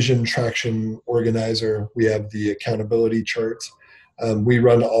vision traction organizer. We have the accountability chart. We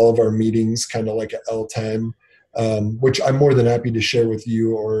run all of our meetings kind of like an L10, which I'm more than happy to share with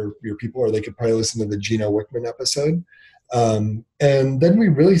you or your people, or they could probably listen to the Gino Wickman episode. And then we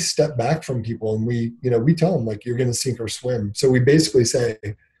really step back from people, and we tell them like, you're going to sink or swim. So we basically say,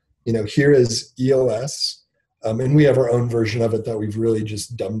 here is EOS. And we have our own version of it that we've really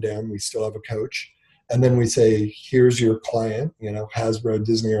just dumbed down. We still have a coach. And then we say, here's your client, Hasbro,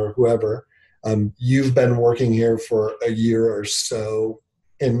 Disney, or whoever. You've been working here for a year or so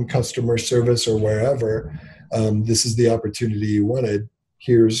in customer service or wherever. This is the opportunity you wanted.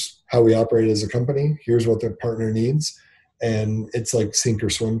 Here's how we operate as a company. Here's what the partner needs. And it's like sink or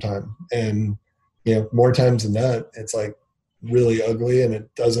swim time. And, more times than not, it's like really ugly and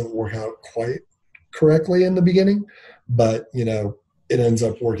it doesn't work out quite correctly in the beginning. But, it ends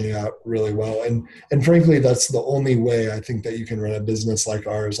up working out really well. And frankly, that's the only way I think that you can run a business like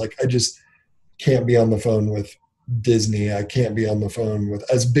ours. Like, I just can't be on the phone with Disney. I can't be on the phone with,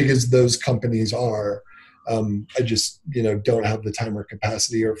 as big as those companies are. I just, don't have the time or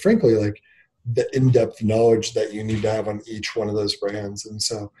capacity, or frankly, like the in-depth knowledge that you need to have on each one of those brands. And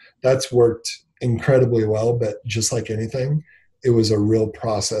so that's worked incredibly well. But just like anything, it was a real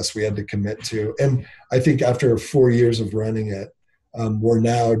process we had to commit to. And I think after 4 years of running it, we're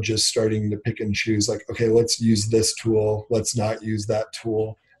now just starting to pick and choose, like, okay, let's use this tool, let's not use that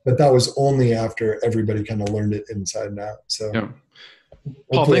tool. But that was only after everybody kind of learned it inside and out. So, yeah.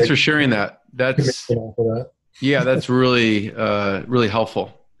 Paul, thanks for sharing that. That's really, really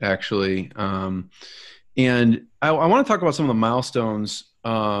helpful, actually. And I want to talk about some of the milestones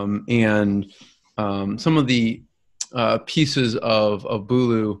and some of the pieces of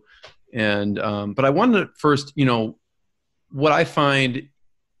Bulu. And but I wanted to first, what I find,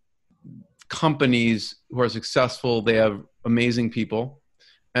 companies who are successful, they have amazing people,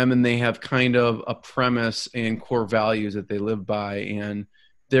 and then they have kind of a premise and core values that they live by. And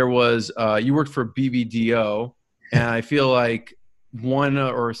there was, you worked for BBDO, and I feel like one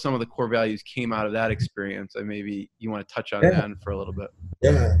or some of the core values came out of that experience. And maybe you want to touch on that for a little bit.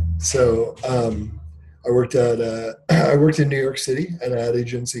 Yeah. So I worked in New York City at an ad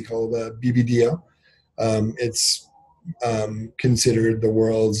agency called BBDO. It's considered the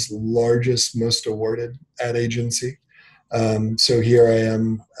world's largest, most awarded ad agency. So here I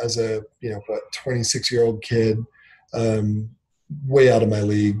am as a 26-year-old kid, way out of my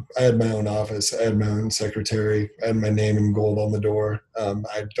league. I had my own office, I had my own secretary, I had my name in gold on the door.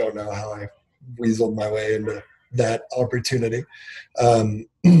 I don't know how I weaseled my way into that opportunity,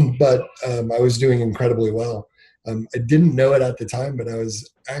 but I was doing incredibly well. I didn't know it at the time, but I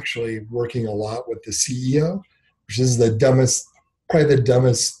was actually working a lot with the CEO, which is probably the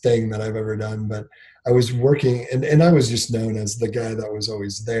dumbest thing that I've ever done. But I was working, and I was just known as the guy that was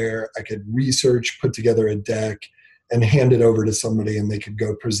always there. I could research, put together a deck, and hand it over to somebody, and they could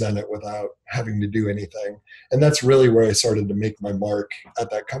go present it without having to do anything. And that's really where I started to make my mark at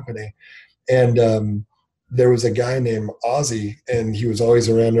that company. And there was a guy named Ozzy, and he was always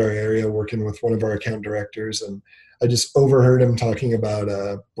around our area working with one of our account directors. And I just overheard him talking about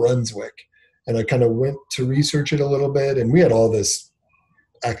Brunswick. And I kind of went to research it a little bit, and we had all this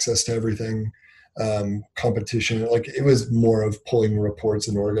access to everything, competition. Like, it was more of pulling reports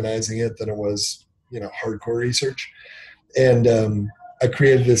and organizing it than it was, hardcore research. And I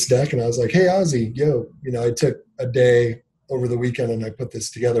created this deck, and I was like, hey, Ozzy, I took a day over the weekend and I put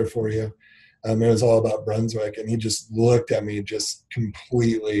this together for you. It was all about Brunswick. And he just looked at me just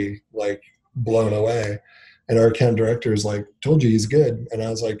completely like blown away. And our account director is like, told you he's good. And I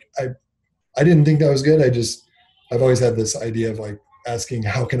was like, I didn't think that was good. I've always had this idea of like asking,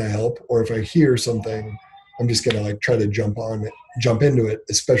 how can I help? Or if I hear something, I'm just going to like try to jump into it,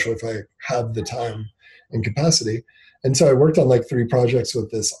 especially if I have the time and capacity. And so I worked on like 3 projects with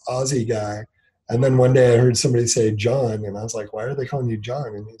this Aussie guy. And then one day I heard somebody say John, and I was like, why are they calling you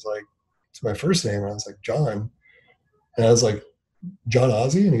John? And he's like, it's my first name. And I was like, John. And I was like, John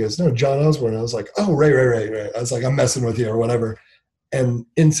Ozzy? And he goes, no, John Osborne. I was like, oh, right. I was like, I'm messing with you or whatever. And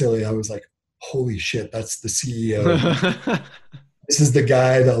instantly I was like, holy shit, that's the CEO. This is the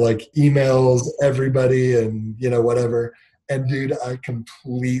guy that like emails everybody and, whatever. And dude, I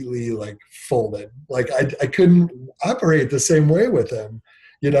completely like folded. Like I couldn't operate the same way with him.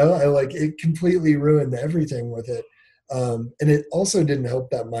 It completely ruined everything with it. And it also didn't help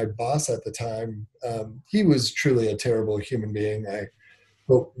that my boss at the time, he was truly a terrible human being. I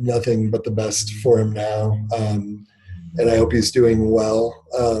hope nothing but the best for him now. And I hope he's doing well.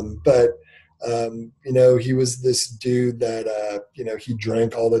 But he was this dude that, he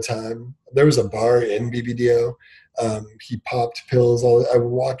drank all the time. There was a bar in BBDO. He popped pills. I would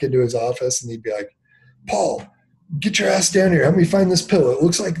walk into his office and he'd be like, Paul, get your ass down here. Help me find this pill. It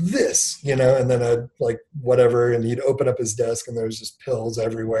looks like this, and then I'd like whatever. And he'd open up his desk and there was just pills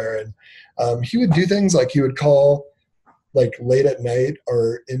everywhere. And he would do things like he would call like late at night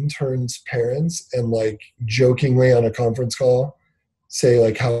our interns' parents and like jokingly on a conference call say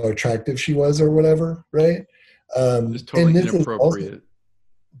like how attractive she was or whatever, right? It's totally inappropriate.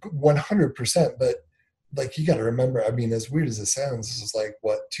 100%. But like, you got to remember, I mean, as weird as it sounds, this is like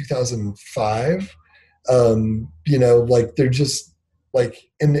what, 2005? Like they're just like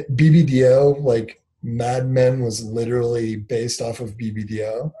in BBDO, like Mad Men was literally based off of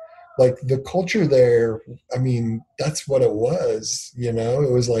BBDO. Like the culture there, I mean, that's what it was,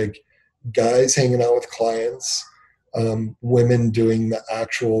 it was like guys hanging out with clients, women doing the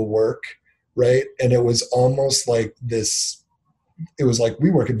actual work, right? And it was almost like this it was like,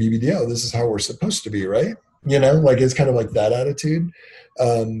 we work at BBDO. This is how we're supposed to be, right? Like it's kind of like that attitude.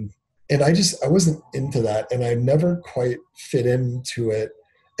 And I wasn't into that, and I never quite fit into it.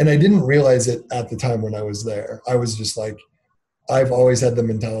 And I didn't realize it at the time when I was there. I was just like, I've always had the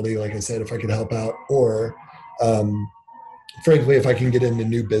mentality, like I said, if I could help out, or frankly, if I can get into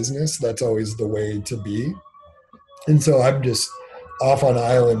new business, that's always the way to be. And so I'm just off on an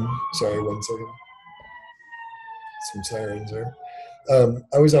island. Sorry, 1 second. Some sirens there.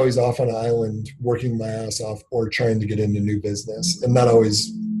 I was always off on an island working my ass off or trying to get into new business. And that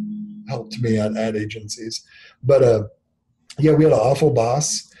always helped me at ad agencies. But yeah, we had an awful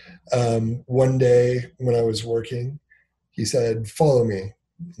boss. One day when I was working, he said, follow me.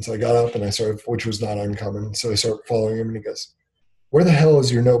 And so I got up and I started, which was not uncommon. So I started following him, and he goes, where the hell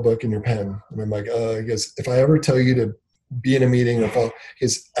is your notebook and your pen? And I'm like, he goes, if I ever tell you to be in a meeting or follow,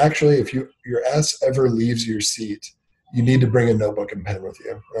 because actually if your ass ever leaves your seat, you need to bring a notebook and pen with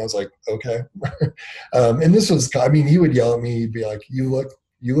you. And I was like, okay. And this was, I mean, he would yell at me. He'd be like, you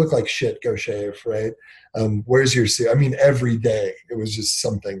look like shit, go shave, right? Where's your suit? I mean, every day it was just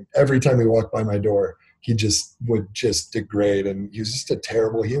something. Every time he walked by my door, he just would just degrade, and he was just a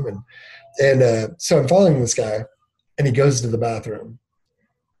terrible human. And so I'm following this guy, and he goes to the bathroom,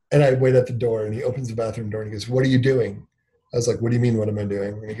 and I wait at the door, and he opens the bathroom door, and he goes, what are you doing? I was like, what do you mean, what am I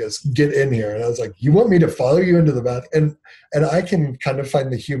doing? And he goes, get in here. And I was like, you want me to follow you into the bathroom? And I can kind of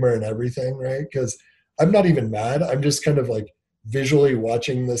find the humor in everything, right? Because I'm not even mad. I'm just kind of like visually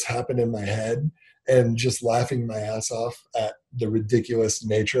watching this happen in my head and just laughing my ass off at the ridiculous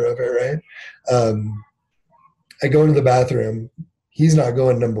nature of it, right? I go into the bathroom. He's not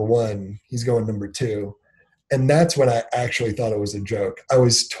going number one. He's going number two. And that's when I actually thought it was a joke. I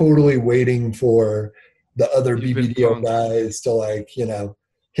was totally waiting for the other BBDO guys to like,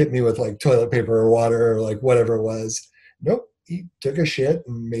 hit me with like toilet paper or water or like whatever it was. Nope. He took a shit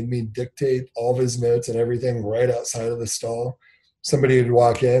and made me dictate all of his notes and everything right outside of the stall. Somebody would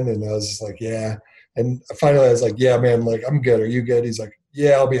walk in, and I was just like, yeah. And finally I was like, yeah, man, like, I'm good. Are you good? He's like,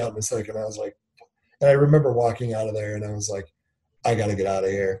 yeah, I'll be out in a second. I was like, and I remember walking out of there, and I was like, I got to get out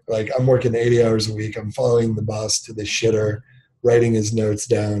of here. Like, I'm working 80 hours a week. I'm following the boss to the shitter, writing his notes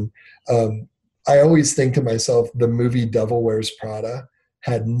down. I always think to myself, the movie Devil Wears Prada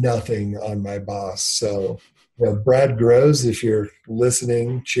had nothing on my boss. So, Brad Groves, if you're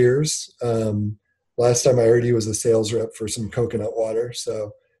listening, cheers. Last time I heard, he was a sales rep for some coconut water.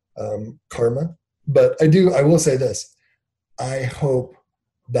 So, karma. But I will say this. I hope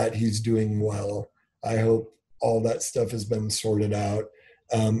that he's doing well. I hope all that stuff has been sorted out.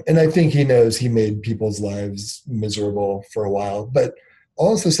 And I think he knows he made people's lives miserable for a while. But I'll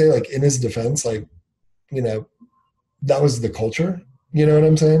also say, like, in his defense, like, that was the culture. You know what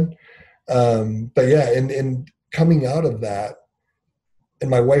I'm saying? But yeah, and coming out of that, and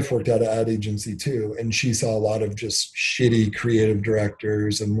my wife worked at an ad agency too, and she saw a lot of just shitty creative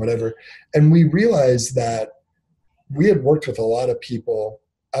directors and whatever. And we realized that we had worked with a lot of people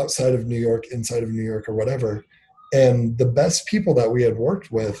outside of New York, inside of New York, or whatever. And the best people that we had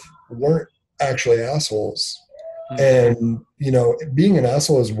worked with weren't actually assholes. And, being an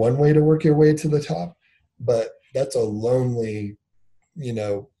asshole is one way to work your way to the top, but that's a lonely,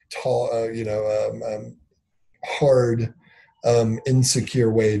 hard,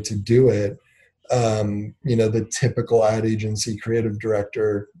 insecure way to do it. The typical ad agency creative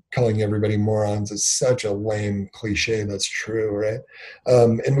director calling everybody morons is such a lame cliche. That's true, right?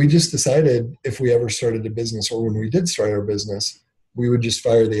 And we just decided, if we ever started a business, or when we did start our business, we would just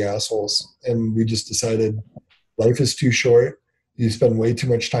fire the assholes. And we just decided, life is too short. You spend way too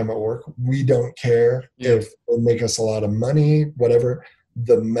much time at work. We don't care if it'll make us a lot of money, whatever.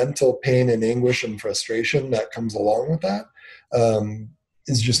 The mental pain and anguish and frustration that comes along with that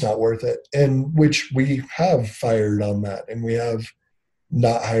is just not worth it. And which we have fired on that, and we have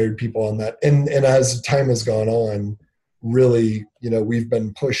not hired people on that. And as time has gone on, really, we've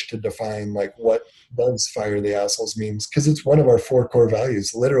been pushed to define, like, what does fire the assholes means, because it's one of our 4 core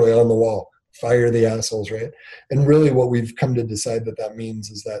values, literally on the wall. Fire the assholes, right? And really what we've come to decide that means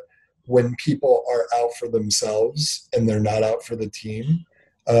is that when people are out for themselves and they're not out for the team,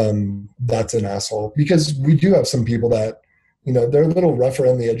 that's an asshole. Because we do have some people that, they're a little rough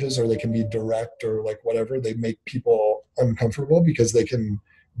around the edges, or they can be direct, or like whatever. They make people uncomfortable because they can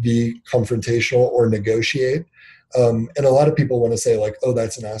be confrontational or negotiate. And a lot of people want to say, like, oh,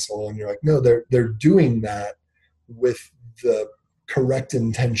 that's an asshole. And you're like, no, they're doing that with the correct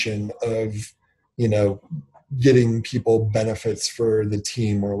intention of, getting people benefits for the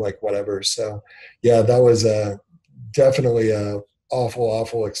team, or like whatever. So yeah, that was definitely a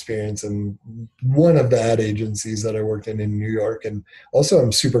awful experience in one of the ad agencies that I worked in New York. And also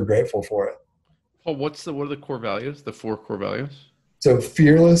I'm super grateful for it. Paul, what are the core values, the 4 core values? So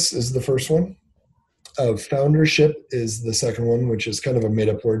fearless is the first one. Foundership is the second one, which is kind of a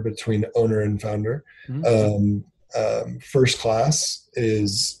made-up word between owner and founder. First class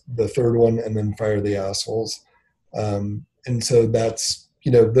is the third one, and then fire the assholes. And so that's,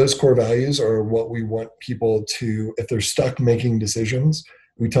 those core values are what we want people to, if they're stuck making decisions,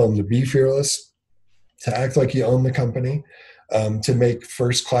 we tell them to be fearless, to act like you own the company, to make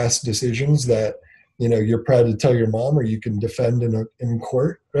first class decisions that, you're proud to tell your mom or you can defend in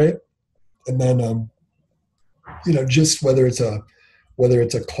court, right? And then, just whether it's a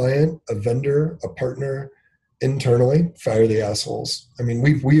client, a vendor, a partner, internally, fire the assholes. I mean,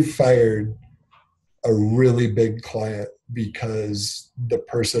 we've fired a really big client because the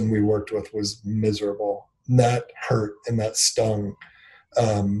person we worked with was miserable. And that hurt and that stung.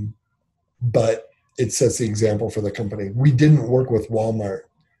 But it sets the example for the company. We didn't work with Walmart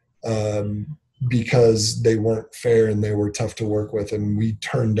because they weren't fair and they were tough to work with. And we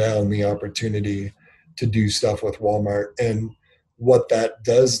turned down the opportunity to do stuff with Walmart. And what that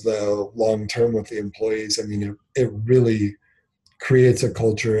does, though, long term with the employees, I mean, it really creates a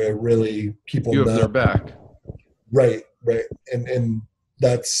culture. It really, people you have their back. Right. And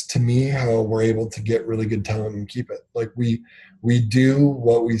that's, to me, how we're able to get really good talent and keep it. Like we do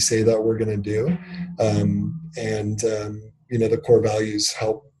what we say that we're going to do. The core values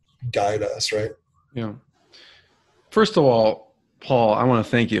help guide us, right? Yeah. First of all, Paul, I want to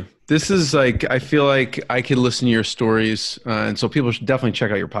thank you. This is I feel like I could listen to your stories. And so people should definitely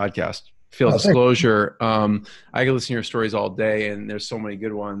check out your podcast. Full disclosure. I could listen to your stories all day and there's so many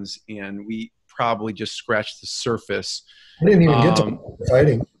good ones. And we probably just scratched the surface. I didn't even get to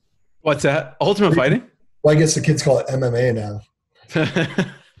fighting. What's that? Ultimate Fighting? Well, I guess the kids call it MMA now.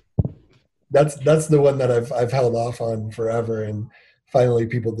 That's the one that I've held off on forever. And finally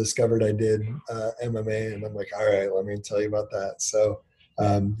people discovered I did MMA and I'm like, all right, let me tell you about that. So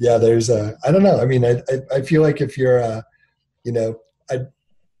there's I don't know. I mean, I feel like if you're I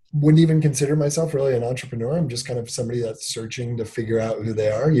wouldn't even consider myself really an entrepreneur. I'm just kind of somebody that's searching to figure out who they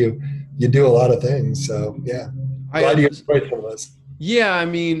are. You do a lot of things. So yeah. Glad you enjoyed some of this. Yeah. I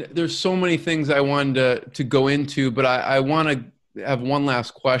mean, there's so many things I wanted to go into, but I want to have one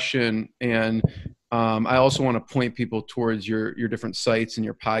last question. And I also want to point people towards your different sites and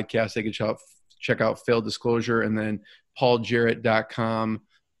your podcast. They can check out Failed Disclosure and then pauljarrett.com.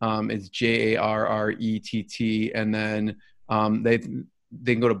 It's JARRETT. And then they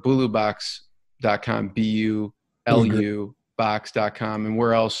can go to bulubox.com, BULU box.com. And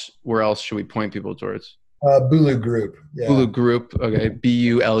where else should we point people towards? Bulu Group. Yeah. Bulu Group. Okay.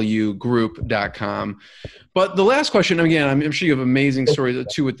 BULU group.com. But the last question, again, I'm sure you have amazing stories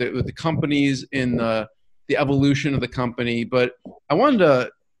too with the companies in the evolution of the company. But I wanted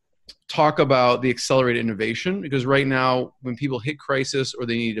to talk about the accelerated innovation, because right now when people hit crisis or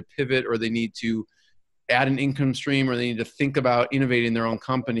they need to pivot or they need to add an income stream or they need to think about innovating their own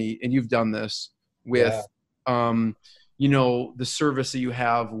company, and you've done this with the service that you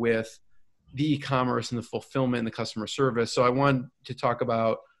have with the e-commerce and the fulfillment and the customer service. So I wanted to talk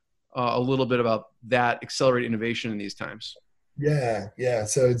about a little bit about that accelerated innovation in these times. Yeah.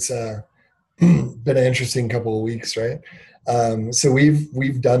 So it's been an interesting couple of weeks, right? So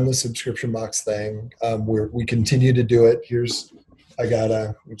we've done the subscription box thing. We continue to do it. I'm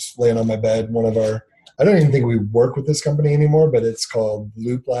just laying on my bed. I don't even think we work with this company anymore, but it's called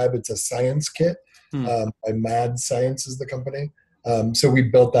Loop Lab. It's a science kit. By Mad Science is the company. So we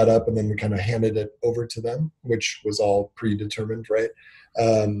built that up and then we kind of handed it over to them, which was all predetermined, right?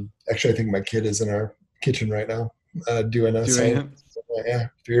 Actually, I think my kid is in our kitchen right now doing a science. Yeah,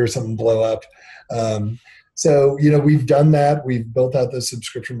 if you hear something blow up. So, we've done that. We've built out the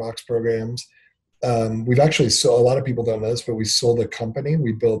subscription box programs. We've actually sold, a lot of people don't know this, but we sold a company.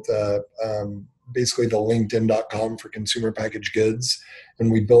 We built basically the LinkedIn.com for consumer packaged goods, and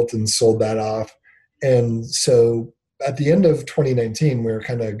we built and sold that off. And so at the end of 2019, we were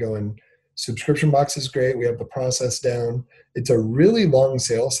kind of going, subscription box is great. We have the process down. It's a really long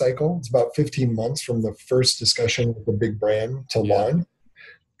sales cycle. It's about 15 months from the first discussion with the big brand to launch.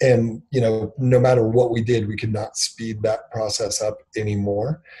 And, no matter what we did, we could not speed that process up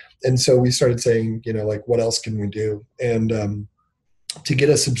anymore. And so we started saying, what else can we do? And to get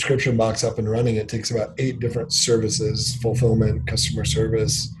a subscription box up and running, it takes about 8 different services: fulfillment, customer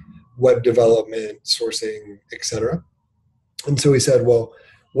service, web development, sourcing, etc. And so we said, well,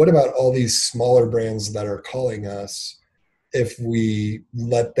 what about all these smaller brands that are calling us if we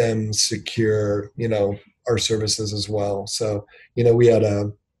let them secure, our services as well. So, we had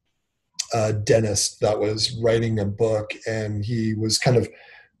a dentist that was writing a book, and he was kind of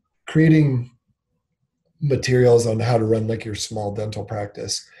creating materials on how to run like your small dental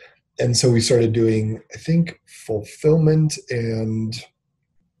practice. And so we started doing, I think, fulfillment and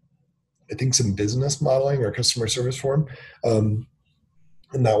I think some business modeling or customer service for him.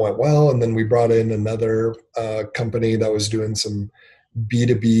 And that went well. And then we brought in another company that was doing some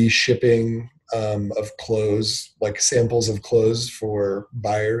B2B shipping of clothes, like samples of clothes for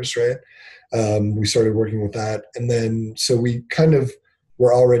buyers, right? We started working with that. And then, so we kind of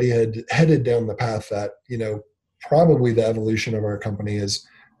were already headed down the path that, probably the evolution of our company is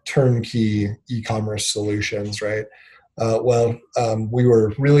turnkey e-commerce solutions, right? We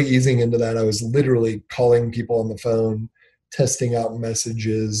were really easing into that. I was literally calling people on the phone, testing out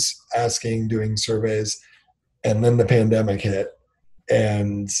messages, asking, doing surveys. And then the pandemic hit,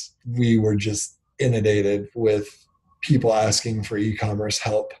 and we were just inundated with people asking for e-commerce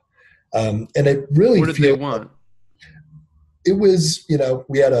help. And it really what did they want? It was,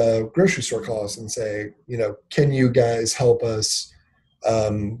 we had a grocery store call us and say, can you guys help us?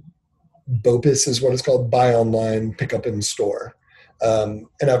 BOPIS is what it's called, buy online, pick up in store. And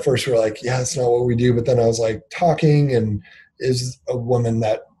at first we were like, yeah, it's not what we do. But then I was like talking, and is a woman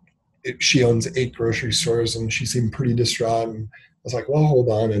that she owns 8 grocery stores, and she seemed pretty distraught. And I was like, well, hold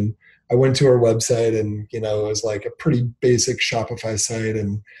on. And I went to her website, and, it was like a pretty basic Shopify site.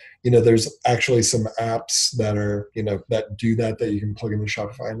 And, there's actually some apps that are, that do that you can plug into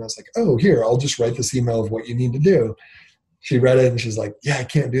Shopify. And I was like, oh, here, I'll just write this email of what you need to do. She read it and she's like, yeah, I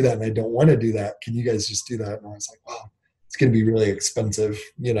can't do that. And I don't want to do that. Can you guys just do that? And I was like, well, it's going to be really expensive,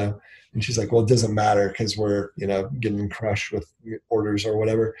 And she's like, well, it doesn't matter because we're, getting crushed with orders or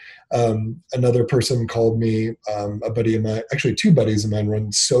whatever. Another person called me, a buddy of mine, actually 2 buddies of mine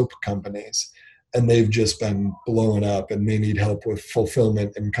run soap companies, and they've just been blowing up, and they need help with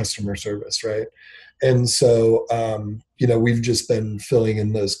fulfillment and customer service. Right. And so, we've just been filling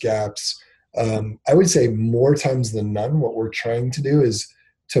in those gaps. I would say more times than none, what we're trying to do is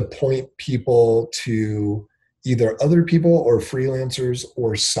to point people to either other people or freelancers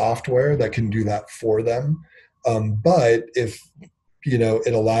or software that can do that for them. But if,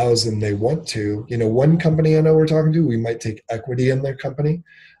 it allows and they want to, one company I know we're talking to, we might take equity in their company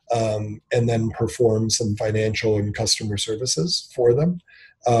and then perform some financial and customer services for them.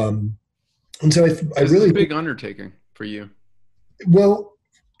 And so I really— it's a big undertaking for you. Well,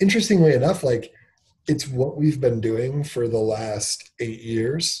 interestingly enough, like it's what we've been doing for the last 8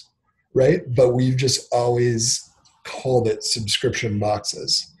 years, right? But we've just always called it subscription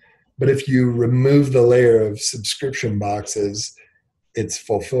boxes. But if you remove the layer of subscription boxes, it's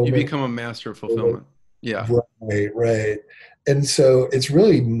fulfillment. You become a master of fulfillment. Yeah. Right. And so it's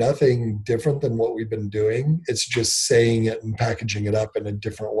really nothing different than what we've been doing. It's just saying it and packaging it up in a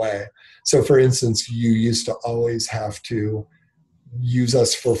different way. So for instance, you used to always have to use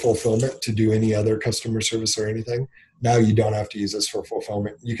us for fulfillment to do any other customer service or anything. Now you don't have to use us for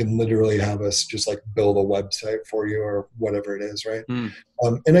fulfillment. You can literally have us just like build a website for you or whatever it is, right?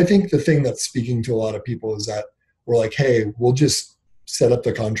 And I think the thing that's speaking to a lot of people is that we're like, hey, we'll just set up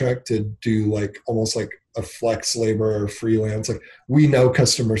the contract to do like almost like a flex labor or freelance. Like we know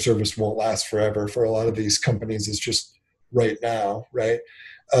customer service won't last forever for a lot of these companies. It's just right now, right?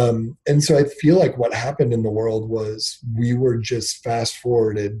 And so I feel like what happened in the world was we were just fast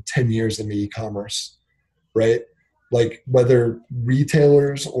forwarded 10 years into e-commerce, right? Like whether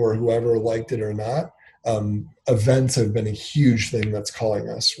retailers or whoever liked it or not, events have been a huge thing that's calling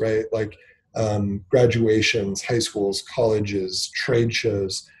us, right? Like graduations, high schools, colleges, trade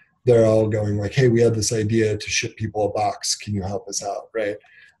shows, they're all going like, hey, we had this idea to ship people a box. Can you help us out, right?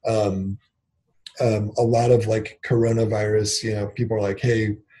 A lot of like coronavirus, people are like,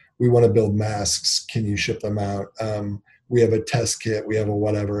 hey, we want to build masks. Can you ship them out? We have a test kit. We have a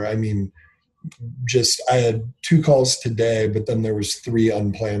whatever. I mean, I had 2 calls today, but then there was 3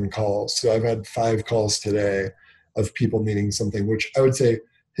 unplanned calls. So I've had 5 calls today of people needing something, which I would say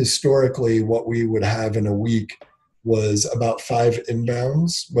historically what we would have in a week was about 5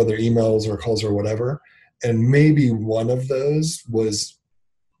 inbounds, whether emails or calls or whatever. And maybe one of those was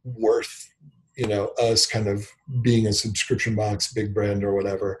worth us kind of being a subscription box, big brand or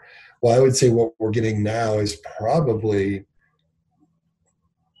whatever. Well, I would say what we're getting now is probably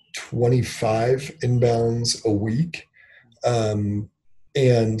 25 inbounds a week.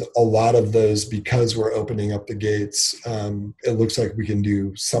 And a lot of those, because we're opening up the gates, it looks like we can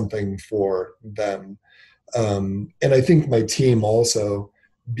do something for them. And I think my team also,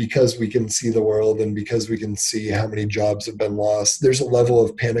 because we can see the world and because we can see how many jobs have been lost, there's a level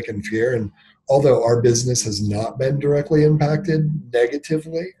of panic and fear. And although our business has not been directly impacted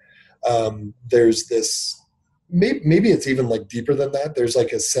negatively, there's this, maybe it's even like deeper than that. There's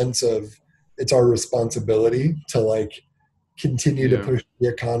like a sense of it's our responsibility to like continue to push the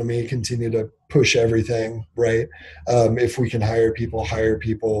economy, continue to push everything, right? If we can hire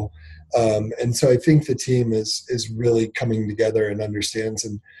people. And so I think the team is really coming together and understands,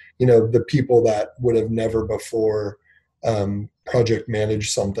 and, you know, the people that would have never before project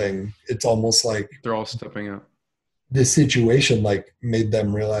managed something, it's almost like they're all stepping up. This situation like made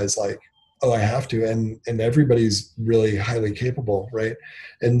them realize like, oh, I have to, and everybody's really highly capable, right?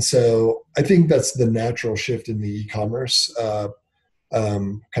 And so I think that's the natural shift in the e-commerce, kind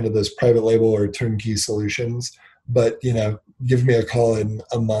of those private label or turnkey solutions. But, you know, give me a call in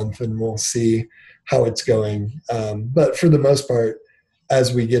a month and we'll see how it's going. But for the most part,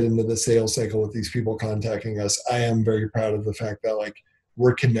 as we get into the sales cycle with these people contacting us, I am very proud of the fact that like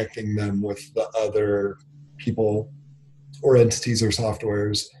we're connecting them with the other people or entities or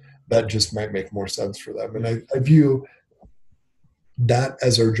softwares that just might make more sense for them. And I view that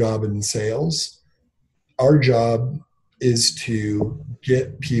as our job in sales. Our job is to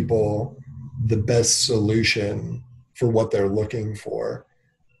get people the best solution for what they're looking for.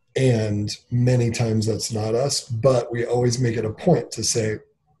 And many times that's not us, but we always make it a point to say,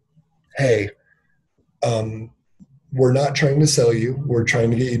 hey, we're not trying to sell you. We're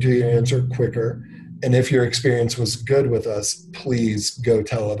trying to get you to your answer quicker. And if your experience was good with us, please go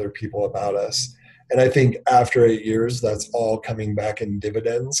tell other people about us. And I think after 8 years, that's all coming back in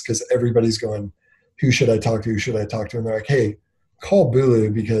dividends, because everybody's going, who should I talk to? Who should I talk to? And they're like, hey, call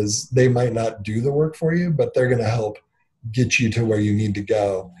Bulu, because they might not do the work for you, but they're going to help get you to where you need to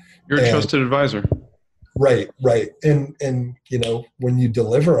go. You're a trusted advisor. Right. And you know, when you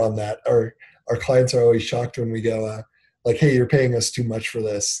deliver on that, our clients are always shocked when we go, like, hey, you're paying us too much for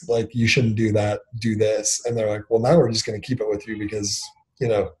this. Like, you shouldn't do that. Do this. And they're like, well, now we're just going to keep it with you because, you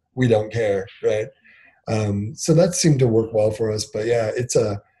know, we don't care. Right. So that seemed to work well for us. But yeah,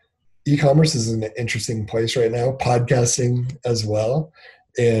 e-commerce is an interesting place right now, podcasting as well.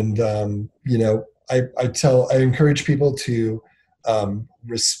 And, you know, I encourage people to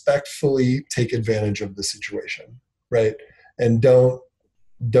respectfully take advantage of the situation, right? And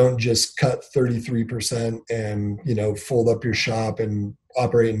don't just cut 33% and, you know, fold up your shop and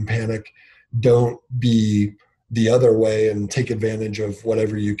operate in panic. Don't be the other way and take advantage of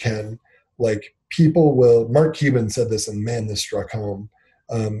whatever you can. Like, people will, Mark Cuban said this, and man, this struck home.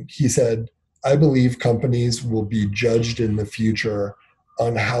 He said, I believe companies will be judged in the future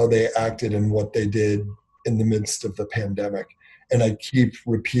on how they acted and what they did in the midst of the pandemic. And I keep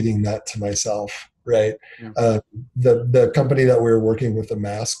repeating that to myself, right? Yeah. The company that we were working with the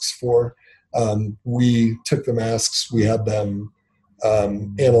masks for, we took the masks, we had them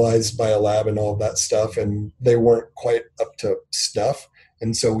analyzed by a lab and all of that stuff, and they weren't quite up to snuff.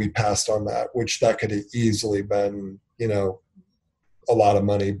 And so we passed on that, which that could have easily been, you know, a lot of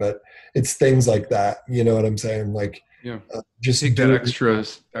money. But it's things like that, you know what I'm saying? Like, yeah, just take that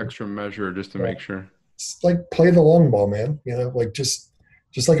extra measure just to make sure. It's like, play the long ball, man. You know, like just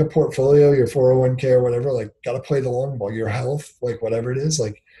like a portfolio, your 401k or whatever, like, got to play the long ball. Your health, like whatever it is,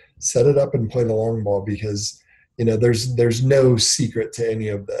 like, set it up and play the long ball, because, you know, there's no secret to any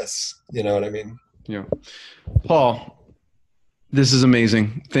of this. You know what I mean? Yeah. Paul, this is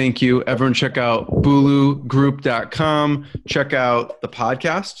amazing. Thank you. Everyone check out bulugroup.com. Check out the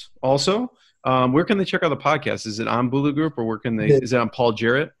podcast also. Where can they check out the podcast? Is it on Bulu Group, or where can they, is it on Paul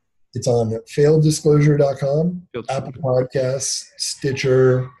Jarrett? It's on faileddisclosure.com, Apple Podcasts,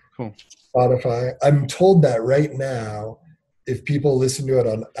 Stitcher, cool. Spotify. I'm told that right now, if people listen to it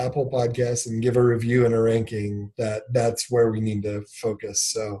on Apple Podcasts and give a review and a ranking, that's where we need to focus.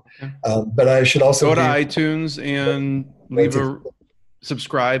 So, but I should also go to iTunes and leave a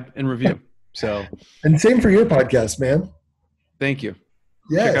subscribe and review. So, and same for your podcast, man. Thank you.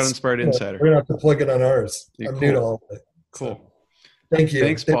 Yes. Check out Inspired Insider. We're gonna have to plug it on ours. Yeah, I'm new to all of it. Cool. So, thank you.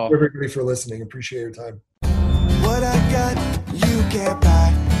 Thanks, Paul. Thank you, everybody, for listening. Appreciate your time. What I got, you can't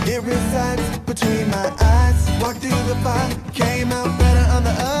buy. It resides between my eyes. Walked through the fire, came out better on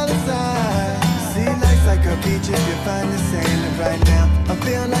the other side. See, life's like a beach if you find the sailing right now. I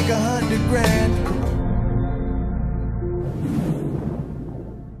feel like $100 grand.